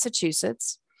Lenox,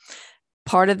 Massachusetts.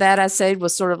 Part of that, I said,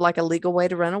 was sort of like a legal way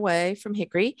to run away from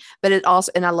Hickory, but it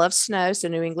also, and I love snow, so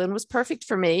New England was perfect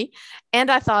for me.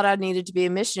 And I thought I needed to be a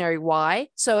missionary. Why?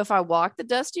 So if I walk the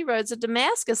dusty roads of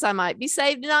Damascus, I might be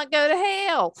saved and not go to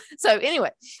hell. So anyway,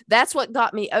 that's what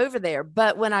got me over there.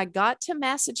 But when I got to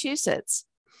Massachusetts,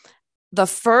 the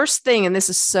first thing, and this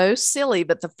is so silly,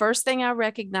 but the first thing I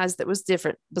recognized that was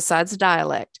different besides the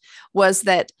dialect was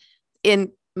that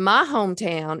in my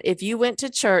hometown, if you went to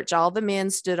church, all the men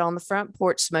stood on the front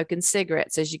porch smoking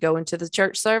cigarettes as you go into the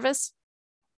church service.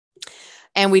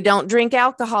 And we don't drink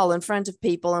alcohol in front of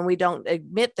people, and we don't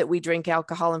admit that we drink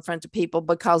alcohol in front of people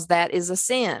because that is a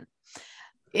sin.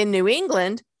 In New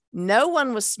England, no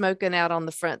one was smoking out on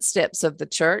the front steps of the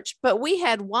church, but we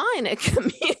had wine at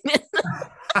communion.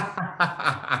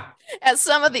 At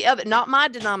some of the other, not my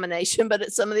denomination, but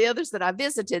at some of the others that I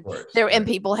visited there, and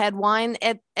people had wine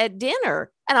at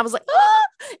dinner. And I was like, oh,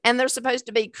 and they're supposed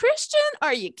to be Christian.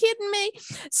 Are you kidding me?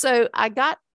 So I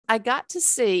got to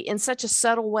see in such a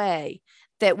subtle way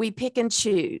that we pick and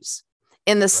choose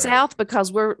in the South,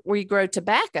 because we grow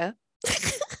tobacco.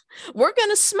 We're going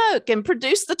to smoke and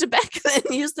produce the tobacco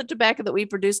and use the tobacco that we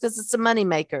produce because it's a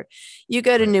moneymaker. You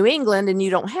go to New England and you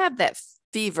don't have that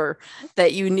fever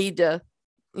that you need to,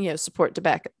 support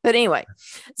tobacco. But anyway,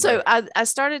 so I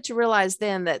started to realize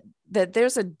then that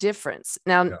there's a difference.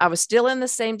 Now, I was still in the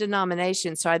same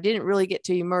denomination, so I didn't really get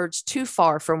to emerge too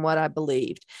far from what I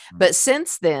believed. But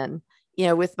since then,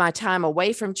 with my time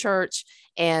away from church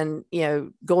and,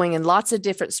 going in lots of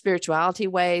different spirituality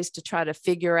ways to try to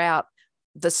figure out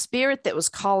the spirit that was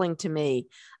calling to me,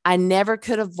 I never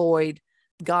could avoid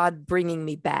God bringing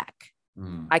me back.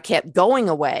 I kept going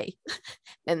away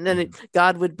and then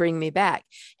God would bring me back.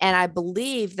 And I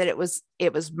believe that it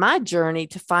was my journey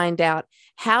to find out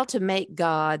how to make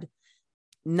God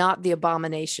not the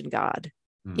abomination God.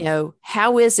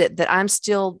 How is it that I'm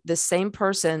still the same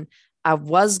person? I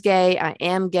was gay. I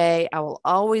am gay. I will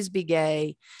always be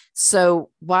gay. So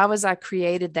why was I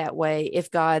created that way if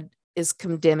God is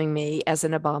condemning me as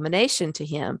an abomination to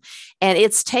him? And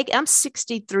I'm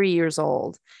 63 years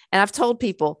old. And I've told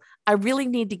people, I really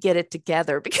need to get it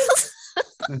together because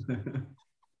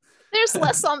there's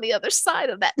less on the other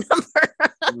side of that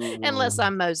number, unless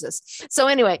I'm Moses. So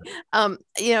anyway,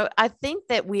 I think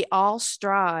that we all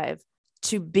strive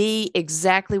to be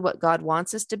exactly what God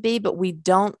wants us to be, but we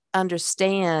don't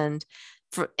understand.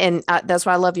 That's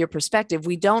why I love your perspective.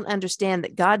 We don't understand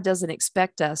that God doesn't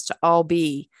expect us to all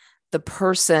be the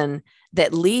person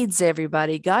that leads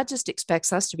everybody. God just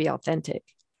expects us to be authentic.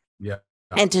 Yeah.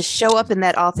 And to show up in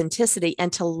that authenticity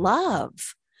and to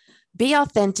love. Be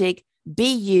authentic,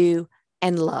 be you,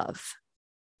 and love.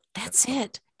 That's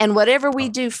it. And whatever we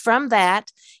do from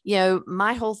that,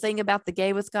 my whole thing about the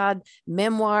Gay with God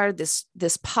memoir, this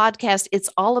podcast, it's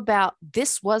all about,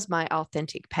 this was my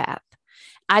authentic path.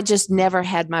 I just never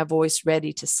had my voice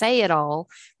ready to say it all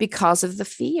because of the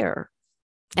fear.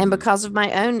 And because of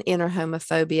my own inner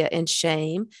homophobia and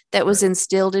shame that was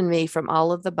instilled in me from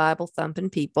all of the Bible thumping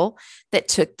people that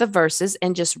took the verses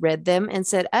and just read them and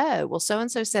said, oh, well,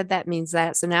 so-and-so said that means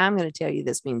that. So now I'm going to tell you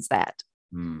this means that.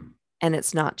 And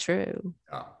it's not true.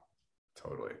 Yeah,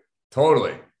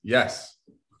 totally. Yes.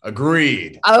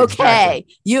 Agreed. Okay.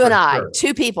 Exactly. You and I, sure.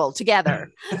 two people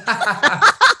together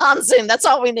on Zoom. That's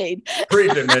all we need.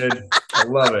 Preach it, man. I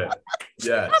love it.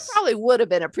 Yes. I probably would have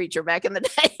been a preacher back in the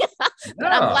day,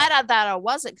 but I'm glad that I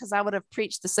wasn't, because I would have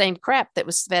preached the same crap that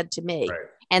was fed to me. Right.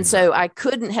 And so I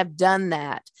couldn't have done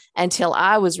that until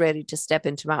I was ready to step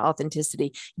into my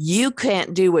authenticity. You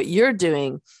can't do what you're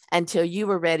doing until you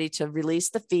were ready to release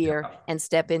the fear and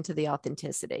step into the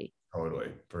authenticity.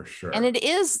 Totally, for sure. And it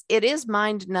is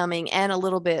mind numbing and a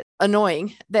little bit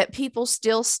annoying that people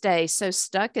still stay so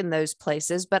stuck in those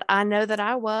places. But I know that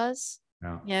I was,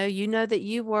 you know that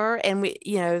you were, and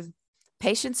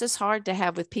patience is hard to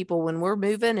have with people when we're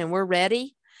moving and we're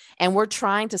ready and we're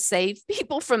trying to save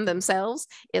people from themselves.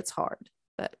 It's hard,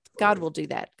 but God will do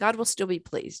that. God will still be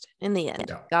pleased in the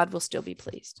end. God will still be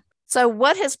pleased. So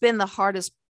what has been the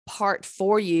hardest part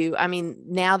for you? I mean,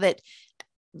 now that,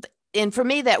 and for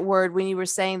me, that word, when you were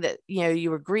saying that,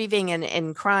 you were grieving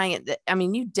and crying, I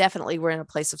mean, you definitely were in a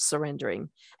place of surrendering.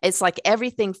 It's like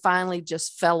everything finally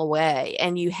just fell away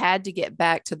and you had to get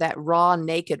back to that raw,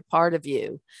 naked part of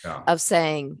you of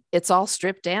saying, it's all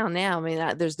stripped down now. I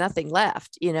mean, there's nothing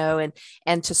left,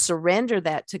 and to surrender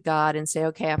that to God and say,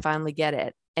 okay, I finally get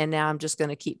it. And now I'm just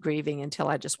going to keep grieving until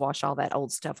I just wash all that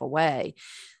old stuff away.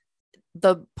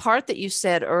 The part that you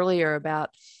said earlier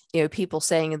about, people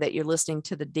saying that you're listening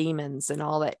to the demons and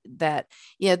all that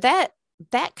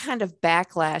kind of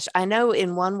backlash, I know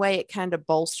in one way it kind of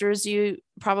bolsters you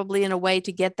probably in a way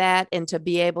to get that and to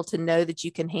be able to know that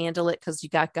you can handle it because you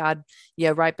got God,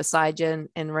 right beside you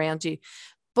and around you.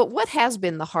 But what has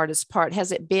been the hardest part?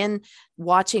 Has it been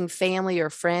watching family or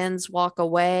friends walk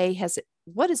away?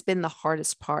 What has been the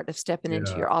hardest part of stepping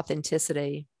into your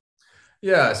authenticity?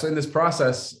 Yeah. So in this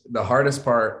process, the hardest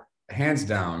part, hands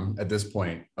down at this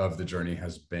point of the journey,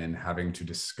 has been having to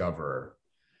discover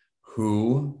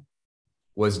who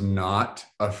was not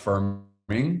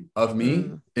affirming of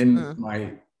me in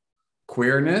my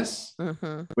queerness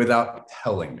without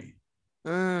telling me.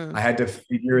 I had to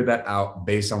figure that out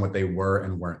based on what they were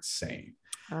and weren't saying.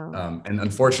 And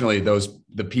unfortunately,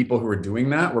 the people who were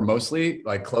doing that were mostly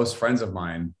like close friends of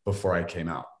mine before I came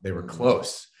out. They were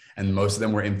close, and most of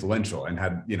them were influential and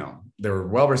had, they were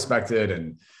well respected,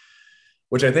 and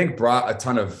which I think brought a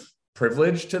ton of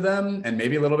privilege to them and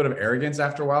maybe a little bit of arrogance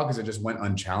after a while because it just went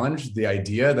unchallenged. The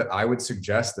idea that I would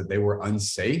suggest that they were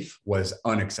unsafe was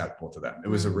unacceptable to them. It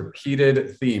was a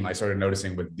repeated theme I started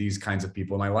noticing with these kinds of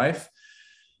people in my life.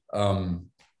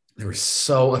 They were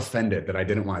so offended that I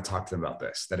didn't want to talk to them about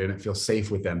this, that I didn't feel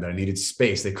safe with them, that I needed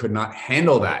space. They could not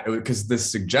handle that because the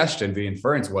suggestion, the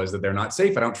inference was that they're not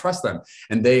safe. I don't trust them.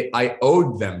 And I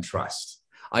owed them trust.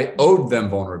 I owed them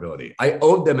vulnerability. I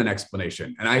owed them an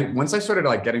explanation. And once I started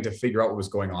getting to figure out what was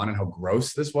going on and how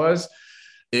gross this was,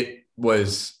 it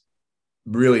was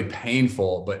really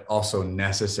painful, but also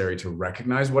necessary to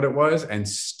recognize what it was and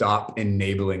stop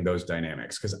enabling those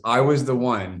dynamics. Because I was the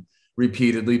one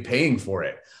repeatedly paying for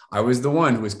it. I was the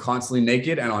one who was constantly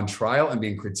naked and on trial and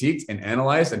being critiqued and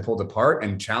analyzed and pulled apart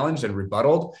and challenged and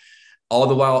rebutted, all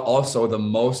the while also the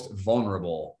most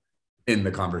vulnerable in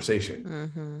the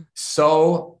conversation.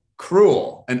 So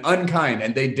cruel and unkind.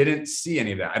 And they didn't see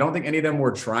any of that. I don't think any of them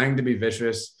were trying to be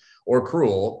vicious or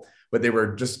cruel, but they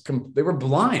were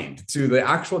blind to the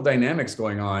actual dynamics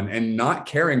going on and not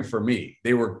caring for me.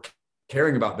 They were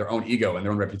caring about their own ego and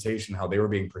their own reputation, how they were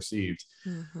being perceived.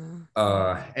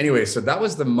 Anyway, so that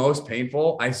was the most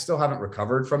painful. I still haven't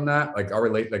recovered from that.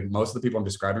 Most of the people I'm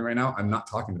describing right now, I'm not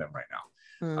talking to them right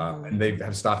now. And they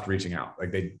have stopped reaching out.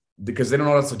 Because they don't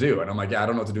know what else to do. And I'm like, I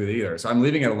don't know what to do with it either. So I'm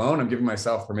leaving it alone. I'm giving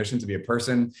myself permission to be a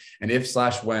person. And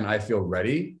when I feel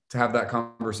ready to have that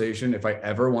conversation, if I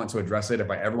ever want to address it,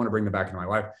 if I ever want to bring them back into my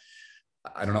life,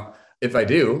 I don't know. If I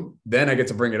do, then I get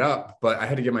to bring it up. But I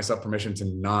had to give myself permission to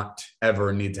not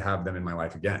ever need to have them in my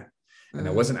life again. And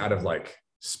it wasn't out of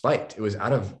spite. It was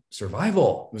out of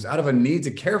survival. It was out of a need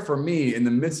to care for me in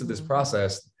the midst of this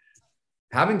process.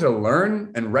 Having to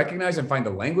learn and recognize and find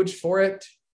the language for it,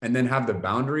 and then have the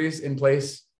boundaries in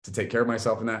place to take care of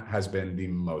myself. And that has been the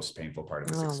most painful part of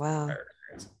this entire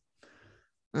experience.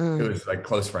 It was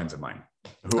close friends of mine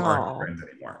who aren't friends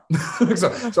anymore.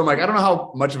 So I'm like, I don't know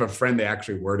how much of a friend they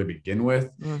actually were to begin with,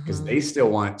 because they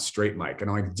still want straight Mike. And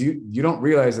I'm like, you don't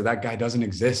realize that guy doesn't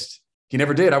exist. He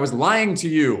never did. I was lying to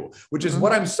you, which is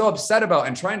what I'm so upset about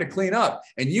and trying to clean up.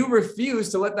 And you refuse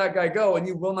to let that guy go, and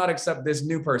you will not accept this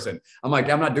new person. I'm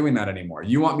like, I'm not doing that anymore.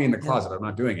 You want me in the closet. I'm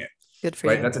not doing it. Good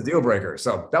for you. That's a deal breaker.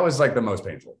 So that was the most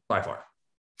painful by far.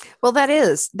 Well, that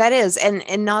is.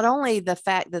 And not only the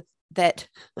fact that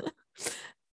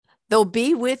they'll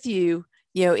be with you,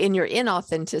 in your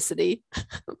inauthenticity,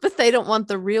 but they don't want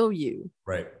the real you.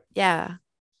 Right. Yeah.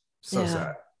 So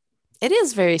sad. It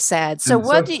is very sad. So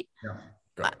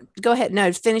yeah. Go ahead.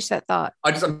 No, finish that thought.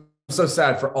 I'm so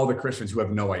sad for all the Christians who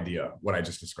have no idea what I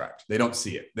just described. They don't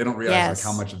see it. They don't realize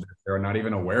like how much of this they're not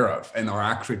even aware of and are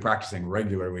actually practicing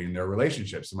regularly in their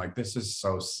relationships. I'm like, this is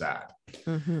so sad.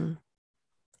 Mm-hmm.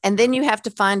 And then you have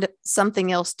to find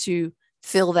something else to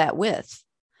fill that with.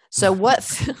 So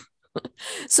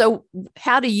so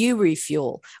how do you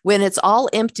refuel when it's all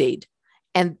emptied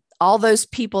and all those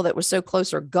people that were so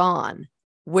close are gone?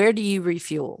 Where do you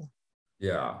refuel?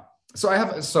 Yeah. So I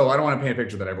don't want to paint a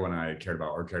picture that everyone I cared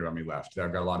about me left.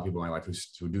 I've got a lot of people in my life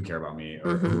who do care about me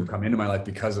or who come into my life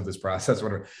because of this process,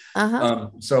 whatever.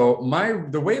 So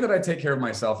the way that I take care of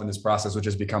myself in this process, which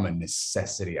has become a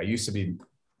necessity. I used to be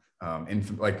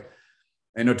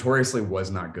I notoriously was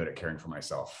not good at caring for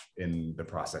myself in the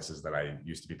processes that I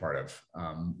used to be part of.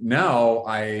 Now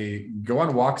I go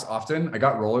on walks often. I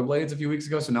got rollerblades a few weeks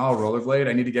ago. So now I'll rollerblade.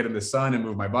 I need to get in the sun and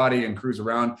move my body and cruise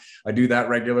around. I do that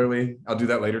regularly. I'll do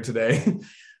that later today.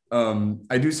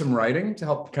 I do some writing to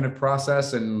help kind of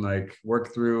process and like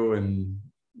work through and,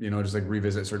 just like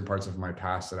revisit certain parts of my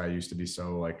past that I used to be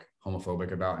so like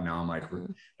homophobic about. And now I'm like,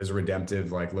 as a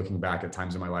redemptive, like looking back at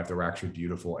times in my life that were actually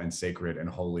beautiful and sacred and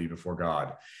holy before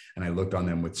God. And I looked on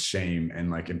them with shame and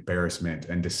like embarrassment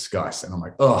and disgust. And I'm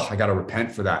like, oh, I got to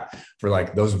repent for that, for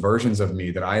like those versions of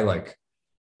me that I like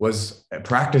was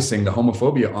practicing the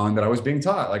homophobia on that I was being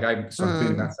taught. Like I started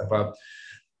cleaning that stuff up.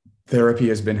 Therapy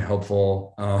has been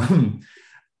helpful.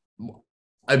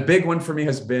 A big one for me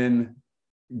has been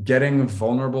getting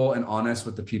vulnerable and honest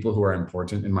with the people who are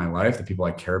important in my life, the people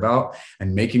I care about,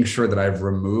 and making sure that I've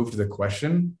removed the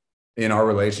question in our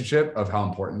relationship of how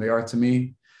important they are to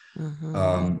me,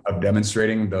 of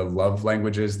demonstrating the love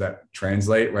languages that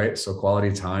translate, right? So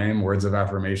quality time, words of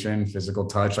affirmation, physical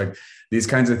touch, like these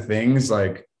kinds of things,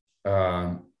 like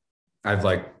I've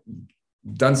like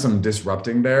done some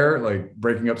disrupting there, like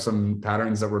breaking up some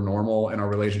patterns that were normal in our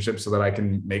relationship so that I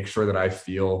can make sure that I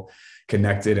feel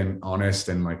connected and honest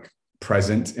and like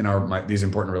present in these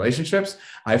important relationships.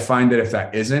 I find that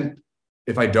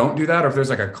if I don't do that, or if there's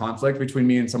like a conflict between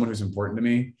me and someone who's important to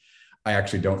me, I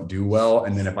actually don't do well.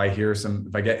 And then if I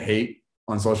get hate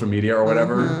on social media or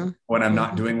whatever, when I'm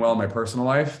not doing well in my personal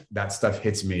life, that stuff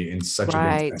hits me in such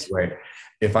an intense way.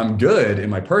 If I'm good in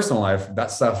my personal life,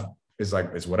 that stuff is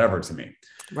like, it's whatever to me.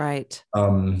 Right.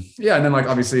 And then like,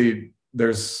 obviously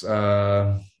there's,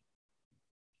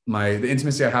 the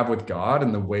intimacy I have with God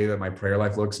and the way that my prayer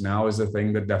life looks now is the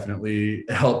thing that definitely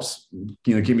helps,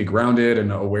 keep me grounded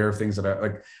and aware of things that I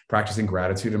like, practicing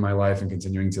gratitude in my life and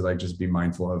continuing to like, just be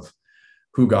mindful of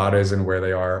who God is and where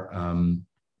they are.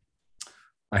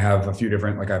 I have a few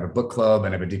different, I have a book club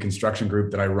and I have a deconstruction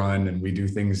group that I run, and we do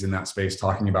things in that space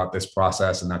talking about this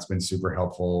process. And that's been super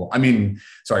helpful. I mean,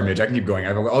 sorry, Midge, I can keep going. I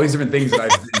have all these different things that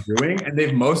I've been doing, and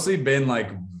they've mostly been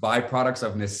like byproducts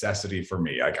of necessity for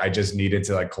me. Like I just needed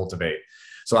to like cultivate.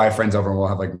 So I have friends over and we'll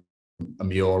have like a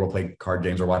meal or we'll play card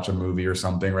games or watch a movie or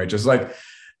something, right? Just like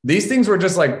these things were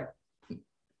just like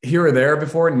here or there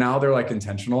before. Now they're like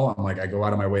intentional. I'm like, I go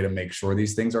out of my way to make sure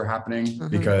these things are happening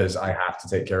because I have to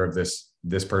take care of this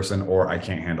person or I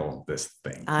can't handle this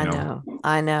thing.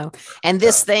 I know. And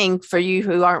this thing for you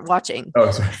who aren't watching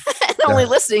and only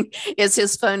listening is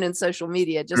his phone and social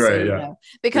media, just so you know,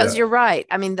 because you're right.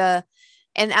 I mean,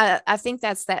 I think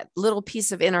that's that little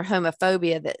piece of inner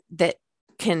homophobia that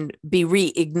can be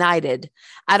reignited.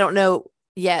 I don't know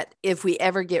yet if we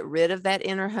ever get rid of that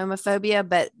inner homophobia,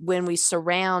 but when we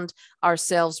surround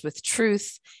ourselves with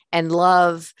truth and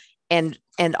love and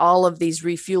all of these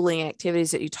refueling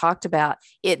activities that you talked about,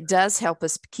 it does help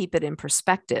us keep it in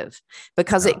perspective,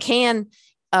 because it can,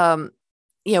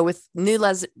 with new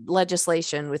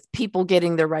legislation, with people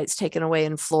getting their rights taken away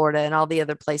in Florida and all the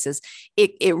other places,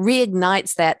 it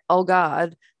reignites that, oh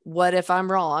God, what if I'm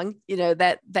wrong?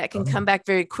 That can come back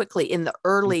very quickly in the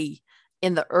early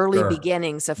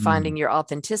beginnings of finding your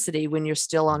authenticity when you're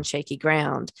still on shaky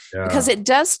ground, because it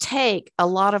does take a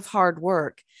lot of hard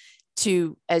work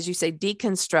to, as you say,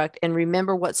 deconstruct and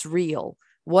remember what's real.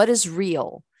 What is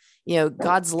real?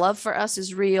 God's love for us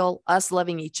is real. Us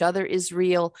loving each other is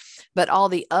real. But all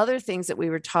the other things that we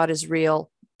were taught is real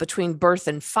between birth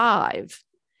and 5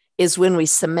 is when we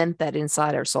cement that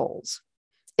inside our souls.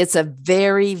 It's a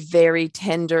very, very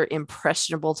tender,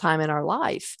 impressionable time in our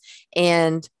life.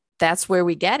 And that's where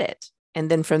we get it. And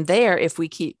then from there, if we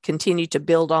continue to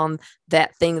build on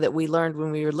that thing that we learned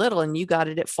when we were little, and you got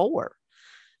it at 4.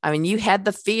 I mean, you had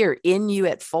the fear in you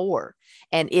at 4,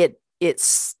 and it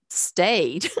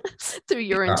stayed through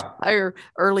your entire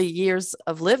early years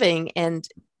of living. And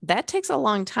that takes a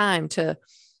long time to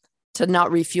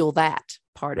not refuel that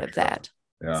part of that.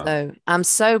 Yeah. So I'm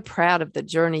so proud of the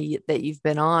journey that you've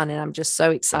been on, and I'm just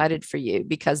so excited for you,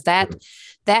 because that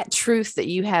truth that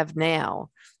you have now,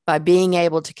 by being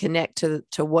able to connect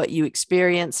to what you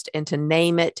experienced and to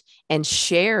name it and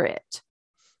share it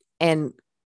and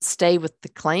stay with the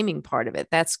claiming part of it,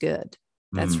 that's good.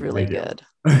 That's really good.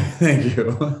 Thank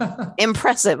you.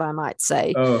 Impressive, I might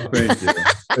say. Oh, thank you.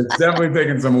 It's definitely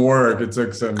taken some work. It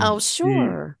took some. Oh,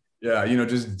 sure.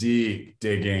 Just deep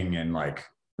digging and like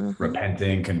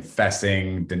repenting,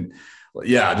 confessing,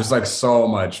 just like so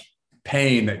much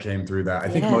pain that came through that. I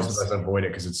think most of us avoid it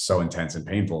because it's so intense and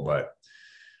painful, but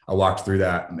I walked through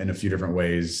that in a few different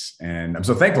ways. And I'm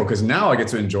so thankful because now I get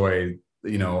to enjoy,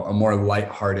 a more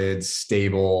lighthearted,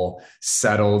 stable,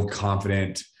 settled,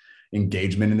 confident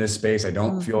engagement in this space. I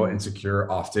don't feel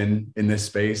insecure often in this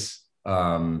space.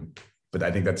 But I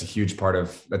think that's a huge part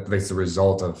of that's the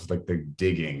result of like the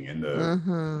digging and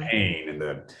the pain and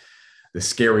the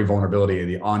scary vulnerability,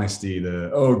 the honesty,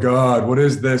 oh God, what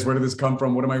is this? Where did this come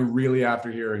from? What am I really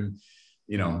after here? And,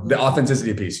 the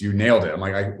authenticity piece, you nailed it. I'm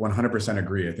like, I 100%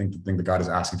 agree. I think the thing that God is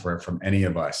asking for from any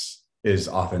of us is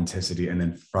authenticity. And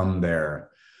then from there,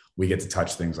 we get to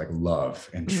touch things like love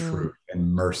and truth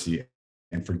and mercy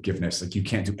and forgiveness. Like you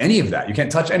can't do any of that. You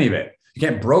can't touch any of it. You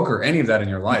can't broker any of that in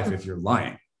your life if you're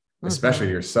lying, especially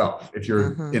to yourself. If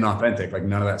you're inauthentic, like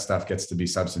none of that stuff gets to be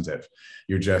substantive.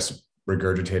 You're just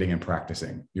regurgitating and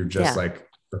practicing. You're just like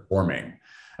performing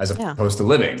as opposed to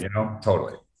living,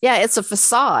 totally. Yeah, it's a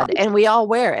facade, and we all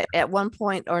wear it at one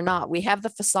point or not. We have the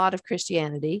facade of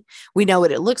Christianity. We know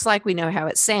what it looks like. We know how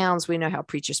it sounds. We know how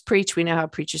preachers preach. We know how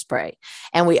preachers pray.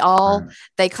 And we all,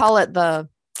 they call it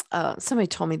somebody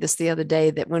told me this the other day,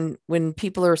 that when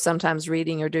people are sometimes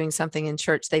reading or doing something in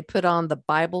church, they put on the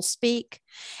Bible speak,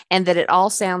 and that it all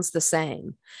sounds the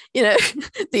same,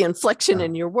 the inflection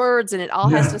in your words, and it all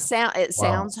has to sound, it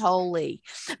sounds holy.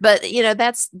 But,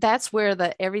 that's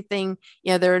where everything,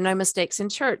 there are no mistakes in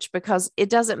church, because it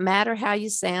doesn't matter how you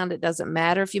sound. It doesn't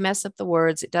matter if you mess up the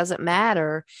words. It doesn't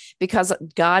matter, because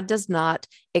God does not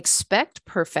expect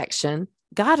perfection.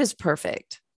 God is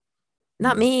perfect,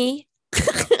 not me.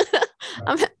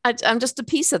 I'm just a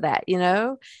piece of that,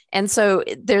 and so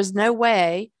there's no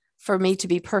way for me to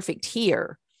be perfect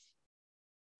here.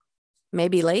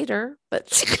 Maybe later,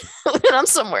 but when I'm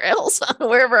somewhere else,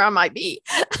 wherever I might be.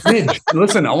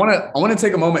 Listen, I want to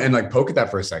take a moment and like poke at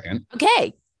that for a second.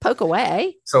 Okay, poke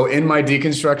away. So in my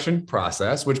deconstruction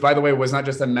process, which by the way was not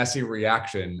just a messy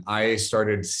reaction, I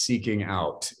started seeking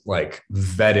out like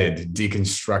vetted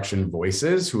deconstruction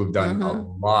voices who have done a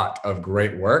lot of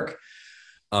great work.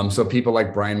 So people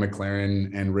like Brian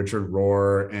McLaren and Richard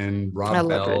Rohr and Rob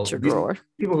Bell, Richard Rohr.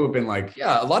 People who have been like,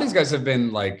 a lot of these guys have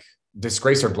been like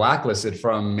disgraced or blacklisted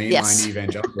from mainline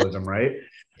evangelicalism, right?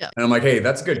 Yeah. And I'm like, hey,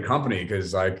 that's good company,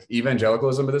 because like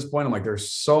evangelicalism at this point, I'm like,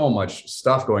 there's so much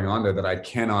stuff going on there that I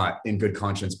cannot in good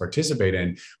conscience participate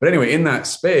in. But anyway, in that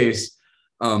space,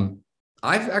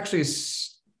 I've actually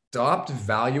stopped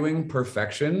valuing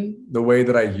perfection the way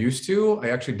that I used to. I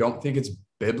actually don't think it's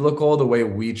biblical the way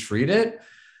we treat it.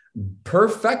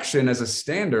 Perfection as a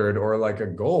standard or like a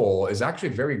goal is actually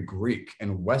very Greek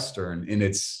and Western in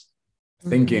its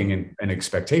thinking and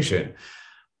expectation.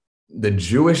 The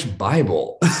Jewish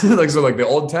Bible, like the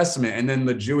Old Testament, and then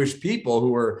the Jewish people who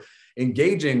were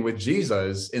engaging with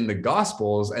Jesus in the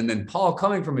Gospels, and then Paul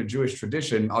coming from a Jewish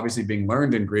tradition, obviously being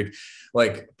learned in Greek,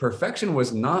 like perfection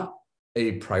was not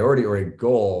a priority or a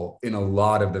goal in a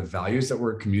lot of the values that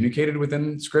were communicated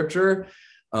within Scripture.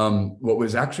 What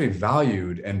was actually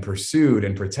valued and pursued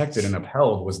and protected and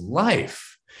upheld was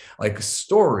life, like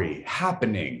story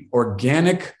happening,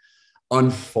 organic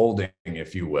unfolding,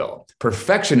 if you will.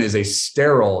 Perfection is a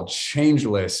sterile,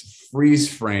 changeless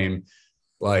freeze frame.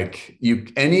 Like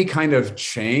any kind of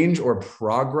change or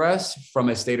progress from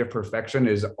a state of perfection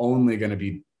is only going to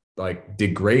be like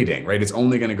degrading, right? It's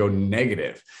only going to go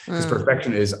negative because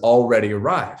perfection is already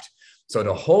arrived. So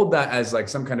to hold that as like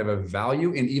some kind of a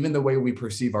value in even the way we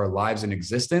perceive our lives and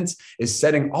existence is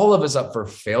setting all of us up for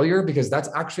failure, because that's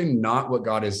actually not what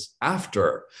God is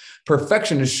after.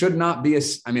 Perfection should not be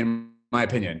in my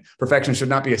opinion, perfection should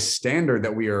not be a standard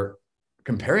that we are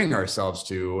comparing ourselves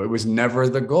to. It was never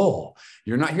the goal.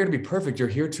 You're not here to be perfect. You're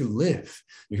here to live.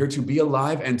 You're here to be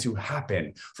alive and to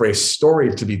happen, for a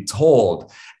story to be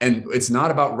told. And it's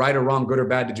not about right or wrong, good or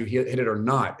bad. Did you hit it or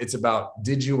not? It's about,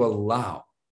 did you allow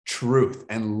truth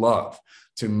and love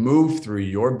to move through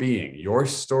your being, your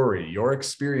story, your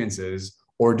experiences,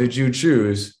 or did you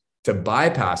choose to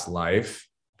bypass life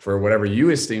for whatever you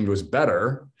esteemed was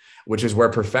better which is where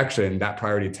perfection, that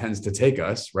priority tends to take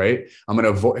us, right? I'm going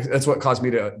to avoid, that's what caused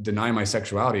me to deny my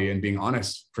sexuality and being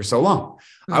honest for so long.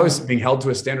 I was being held to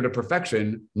a standard of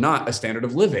perfection, not a standard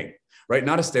of living, right?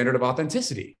 Not a standard of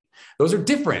authenticity. Those are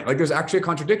different. Like there's actually a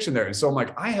contradiction there. And so I'm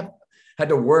like, I have had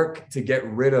to work to get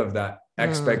rid of that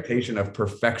expectation of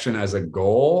perfection as a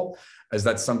goal, as if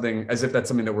that's something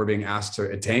that we're being asked to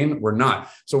attain. We're not.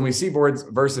 So when we see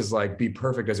verses like be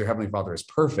perfect as your heavenly Father is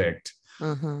perfect,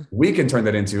 we can turn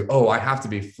that into, oh, I have to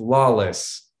be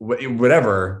flawless,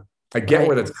 whatever. I get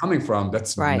where that's coming from.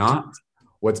 That's not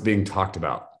what's being talked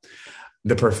about.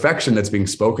 The perfection that's being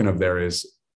spoken of there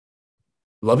is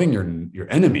loving your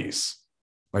enemies,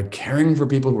 like caring for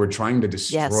people who are trying to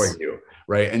destroy you,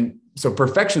 right? And so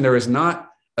perfection there is not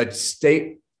a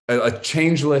state, a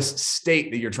changeless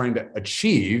state that you're trying to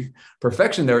achieve.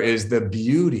 Perfection there is the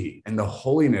beauty and the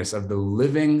holiness of the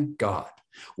living God,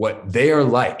 what they are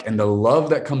like, and the love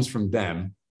that comes from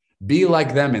them. Be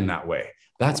like them in that way.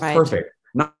 That's perfect.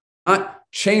 Not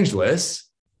changeless,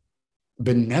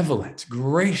 benevolent,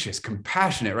 gracious,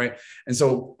 compassionate, right? And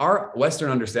so our Western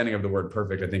understanding of the word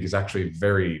perfect, I think, is actually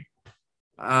very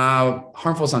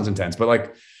harmful. Sounds intense, but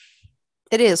like,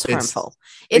 it is harmful.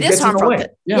 It is harmful.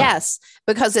 Yes,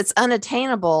 because it's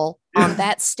unattainable on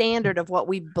that standard of what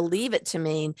we believe it to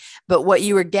mean. But what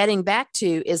you are getting back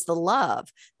to is the love.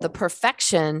 The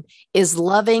perfection is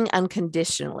loving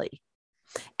unconditionally.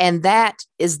 And that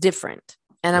is different.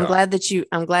 And I'm glad that you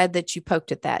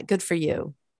poked at that. Good for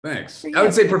you. Thanks. I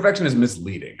would say perfection is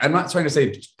misleading. I'm not trying to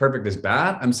say perfect is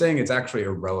bad. I'm saying it's actually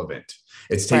irrelevant.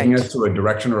 It's taking us to a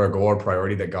direction or a goal or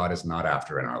priority that God is not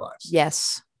after in our lives.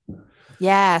 Yes.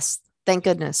 Thank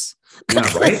goodness.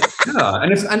 Yeah, right? Yeah.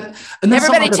 And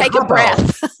everybody take a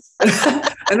breath.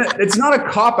 And it's not a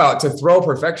cop-out to throw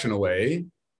perfection away.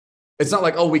 It's not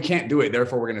like, oh, we can't do it,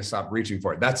 therefore we're going to stop reaching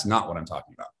for it. That's not what I'm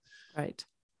talking about. Right.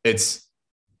 It's,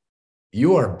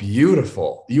 you are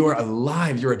beautiful. You are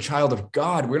alive. You're a child of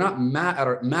God. We're not mad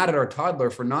at our toddler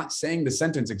for not saying the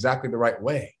sentence exactly the right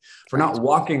way, for not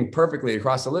walking perfectly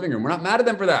across the living room. We're not mad at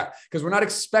them for that because we're not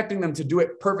expecting them to do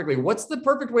it perfectly. What's the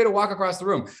perfect way to walk across the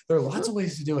room? There are lots of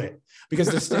ways to do it because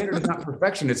the standard is not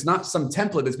perfection. It's not some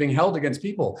template that's being held against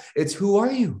people. It's, who are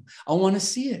you? I want to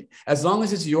see it. As long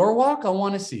as it's your walk, I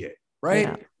want to see it. Right?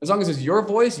 Yeah. As long as it's your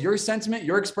voice, your sentiment,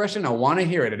 your expression, I want to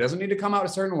hear it. It doesn't need to come out a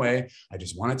certain way. I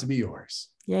just want it to be yours.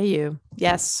 Yeah, you.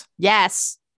 Yes.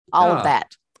 All of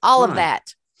that. All of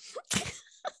that.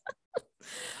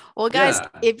 Well, guys,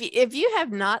 if you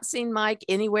have not seen Mike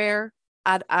anywhere,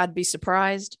 I'd be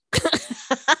surprised.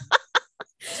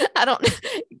 I don't,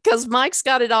 because Mike's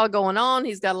got it all going on.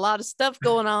 He's got a lot of stuff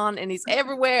going on and he's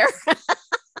everywhere.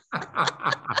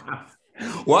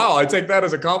 Wow, I take that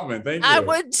as a compliment. Thank you. I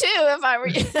would too if I were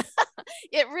you.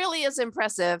 It really is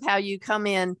impressive how you come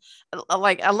in.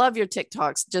 Like, I love your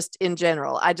TikToks just in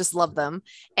general. I just love them.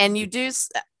 And you do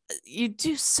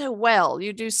so well.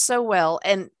 You do so well.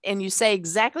 And you say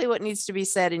exactly what needs to be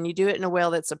said. And you do it in a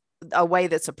way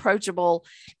that's approachable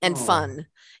and fun.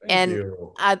 And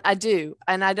I do.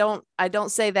 And I don't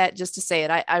say that just to say it.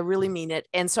 I really mean it.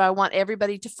 And so I want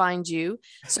everybody to find you.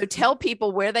 So tell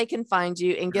people where they can find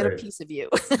you and get a piece of you.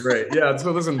 Great. Yeah.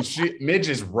 So listen, Midge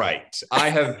is right. I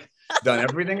have done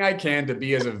everything I can to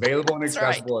be as available and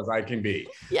accessible as I can be.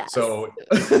 Yeah. So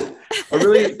a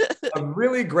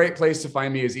really great place to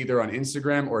find me is either on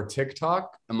Instagram or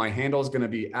TikTok. And my handle is going to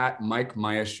be at Mike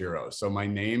Mayashiro. So my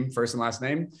name, first and last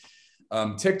name.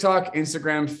 TikTok,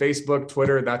 Instagram, Facebook,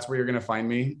 Twitter, that's where you're going to find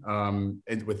me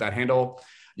with that handle.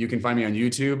 You can find me on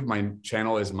YouTube. My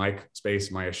channel is Mike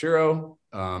Mayashiro.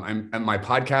 And my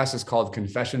podcast is called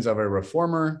Confessions of a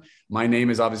Reformer. My name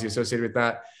is obviously associated with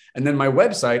that. And then my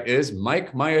website is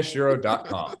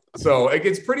MikeMayashiro.com. So it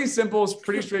gets pretty simple. It's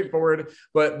pretty straightforward,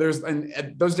 but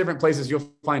and those different places,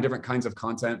 you'll find different kinds of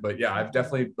content. But yeah, I've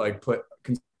definitely put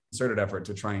concerted effort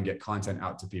to try and get content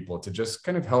out to people to just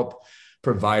kind of help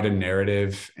provide a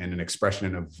narrative and an expression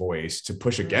and a voice to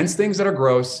push against things that are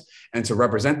gross and to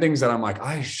represent things that I'm like,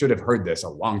 I should have heard this a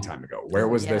long time ago. Where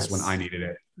was this when I needed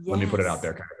it? Yes. Let me put it out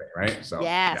there kind of thing, right? So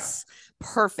yes, yeah.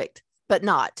 Perfect, but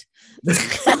not.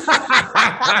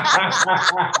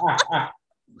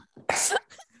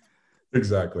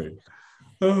 Exactly.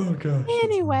 Oh, God.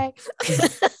 Anyway,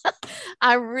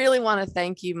 I really want to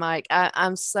thank you, Mike.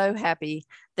 I'm so happy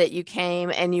that you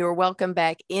came, and you're welcome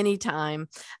back anytime.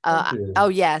 Oh,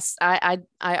 yes. I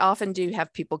often do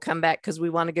have people come back because we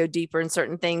want to go deeper in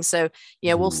certain things. So,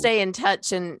 yeah, we'll stay in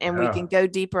touch and we can go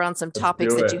deeper on some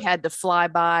topics that you had to fly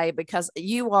by, because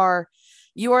you are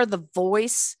the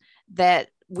voice that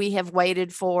we have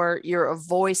waited for. You're a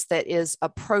voice that is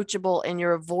approachable, and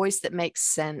you're a voice that makes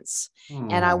sense.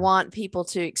 And I want people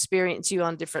to experience you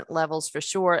on different levels for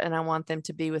sure. And I want them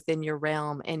to be within your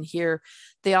realm and hear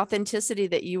the authenticity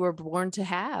that you were born to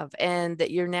have and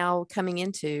that you're now coming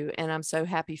into. And I'm so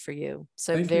happy for you.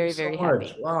 So Thank very, you so very much.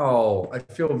 happy. Wow. I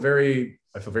feel very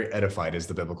edified is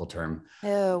the biblical term.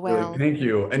 Oh, wow. Really, thank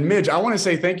you. And Midge, I want to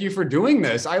say thank you for doing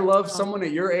this. I love someone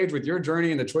at your age with your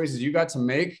journey and the choices you got to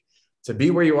make to be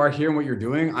where you are here and what you're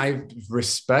doing. I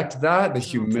respect that, the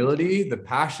humility, the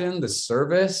passion, the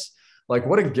service. Like,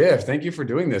 what a gift. Thank you for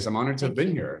doing this. I'm honored to have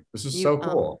been here. This is so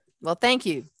cool. Well, thank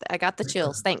you. I got the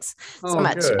chills. Thanks so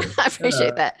much. Good. I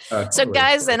appreciate that. So Totally.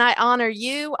 guys, and I honor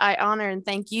you. I honor and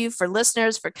thank you for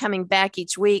listeners for coming back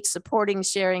each week, supporting,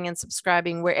 sharing, and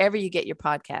subscribing wherever you get your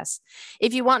podcasts.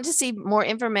 If you want to see more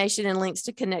information and links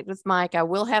to connect with Mike, I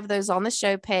will have those on the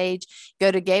show page.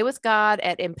 Go to Gay with God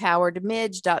at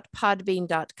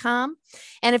empoweredmidge.podbean.com.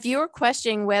 And if you are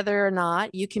questioning whether or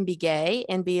not you can be gay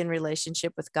and be in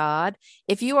relationship with God,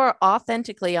 if you are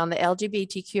authentically on the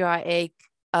LGBTQIA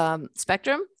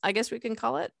spectrum, I guess we can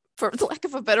call it, for lack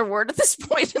of a better word at this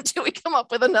point until we come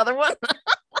up with another one.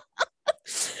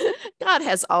 God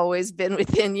has always been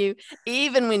within you.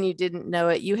 Even when you didn't know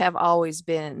it, you have always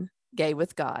been gay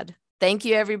with God. Thank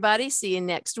you, everybody. See you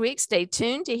next week. Stay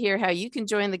tuned to hear how you can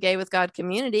join the Gay with God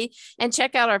community and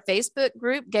check out our Facebook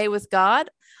group, Gay with God.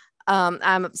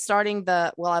 I'm starting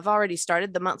I've already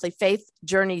started the monthly Faith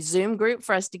Journey Zoom group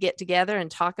for us to get together and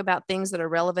talk about things that are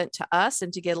relevant to us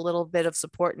and to get a little bit of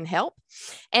support and help.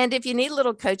 And if you need a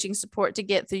little coaching support to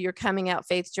get through your coming out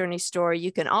faith journey story,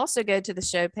 you can also go to the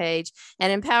show page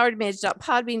at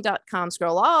empoweredmidge.podbean.com,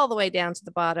 scroll all the way down to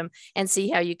the bottom and see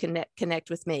how you can connect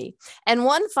with me. And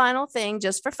one final thing,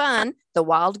 just for fun, the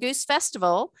Wild Goose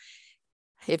Festival.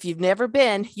 If you've never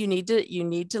been, you need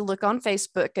to look on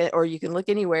Facebook, or you can look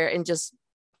anywhere and just,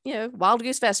 Wild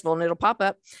Goose Festival, and it'll pop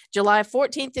up July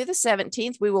 14th through the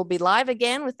 17th. We will be live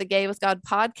again with the Gay with God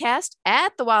podcast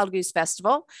at the Wild Goose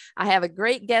Festival. I have a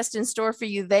great guest in store for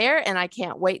you there, and I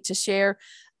can't wait to share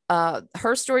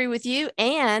her story with you.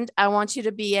 And I want you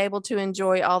to be able to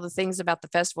enjoy all the things about the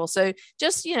festival. So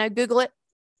just, Google it,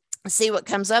 see what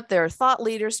comes up. There are thought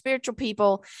leaders, spiritual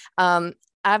people.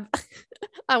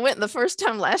 I went the first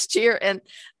time last year, and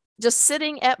just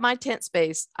sitting at my tent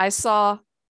space, I saw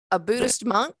a Buddhist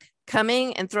monk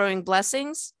coming and throwing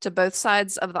blessings to both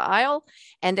sides of the aisle.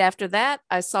 And after that,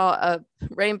 I saw a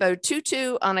rainbow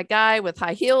tutu on a guy with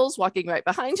high heels walking right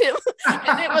behind him.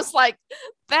 And it was like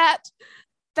that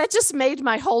just made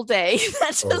my whole day.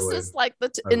 That just is like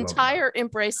the entire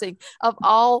embracing of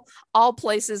all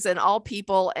places and all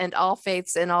people and all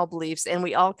faiths and all beliefs. And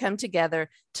we all come together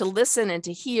to listen and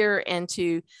to hear and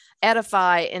to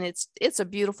edify. And it's a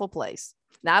beautiful place.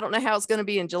 Now, I don't know how it's going to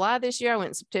be in July this year. I went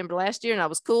in September last year and I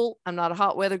was cool. I'm not a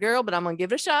hot weather girl, but I'm going to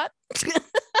give it a shot.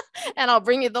 And I'll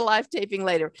bring you the live taping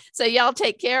later. So y'all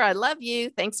take care. I love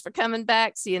you. Thanks for coming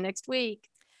back. See you next week.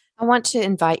 I want to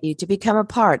invite you to become a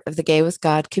part of the Gay with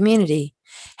God community.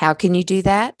 How can you do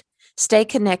that? Stay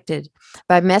connected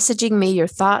by messaging me your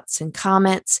thoughts and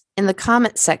comments in the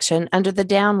comment section under the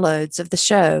downloads of the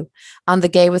show on the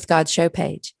Gay with God show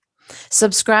page.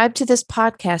 Subscribe to this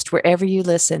podcast wherever you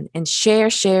listen and share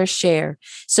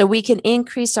so we can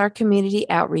increase our community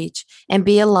outreach and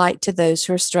be a light to those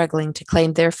who are struggling to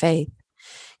claim their faith.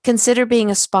 Consider being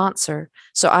a sponsor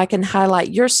so I can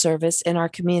highlight your service in our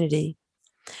community.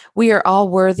 We are all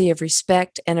worthy of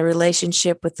respect and a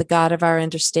relationship with the God of our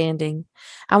understanding.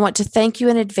 I want to thank you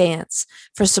in advance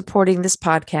for supporting this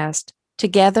podcast.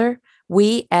 Together,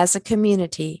 we as a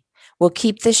community will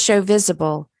keep this show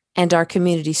visible and our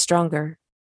community stronger.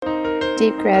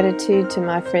 Deep gratitude to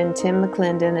my friend Tim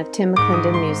McClendon of Tim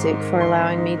McClendon Music for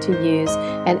allowing me to use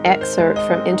an excerpt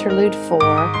from Interlude 4,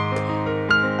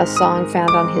 a song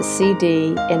found on his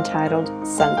CD entitled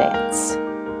Sundance.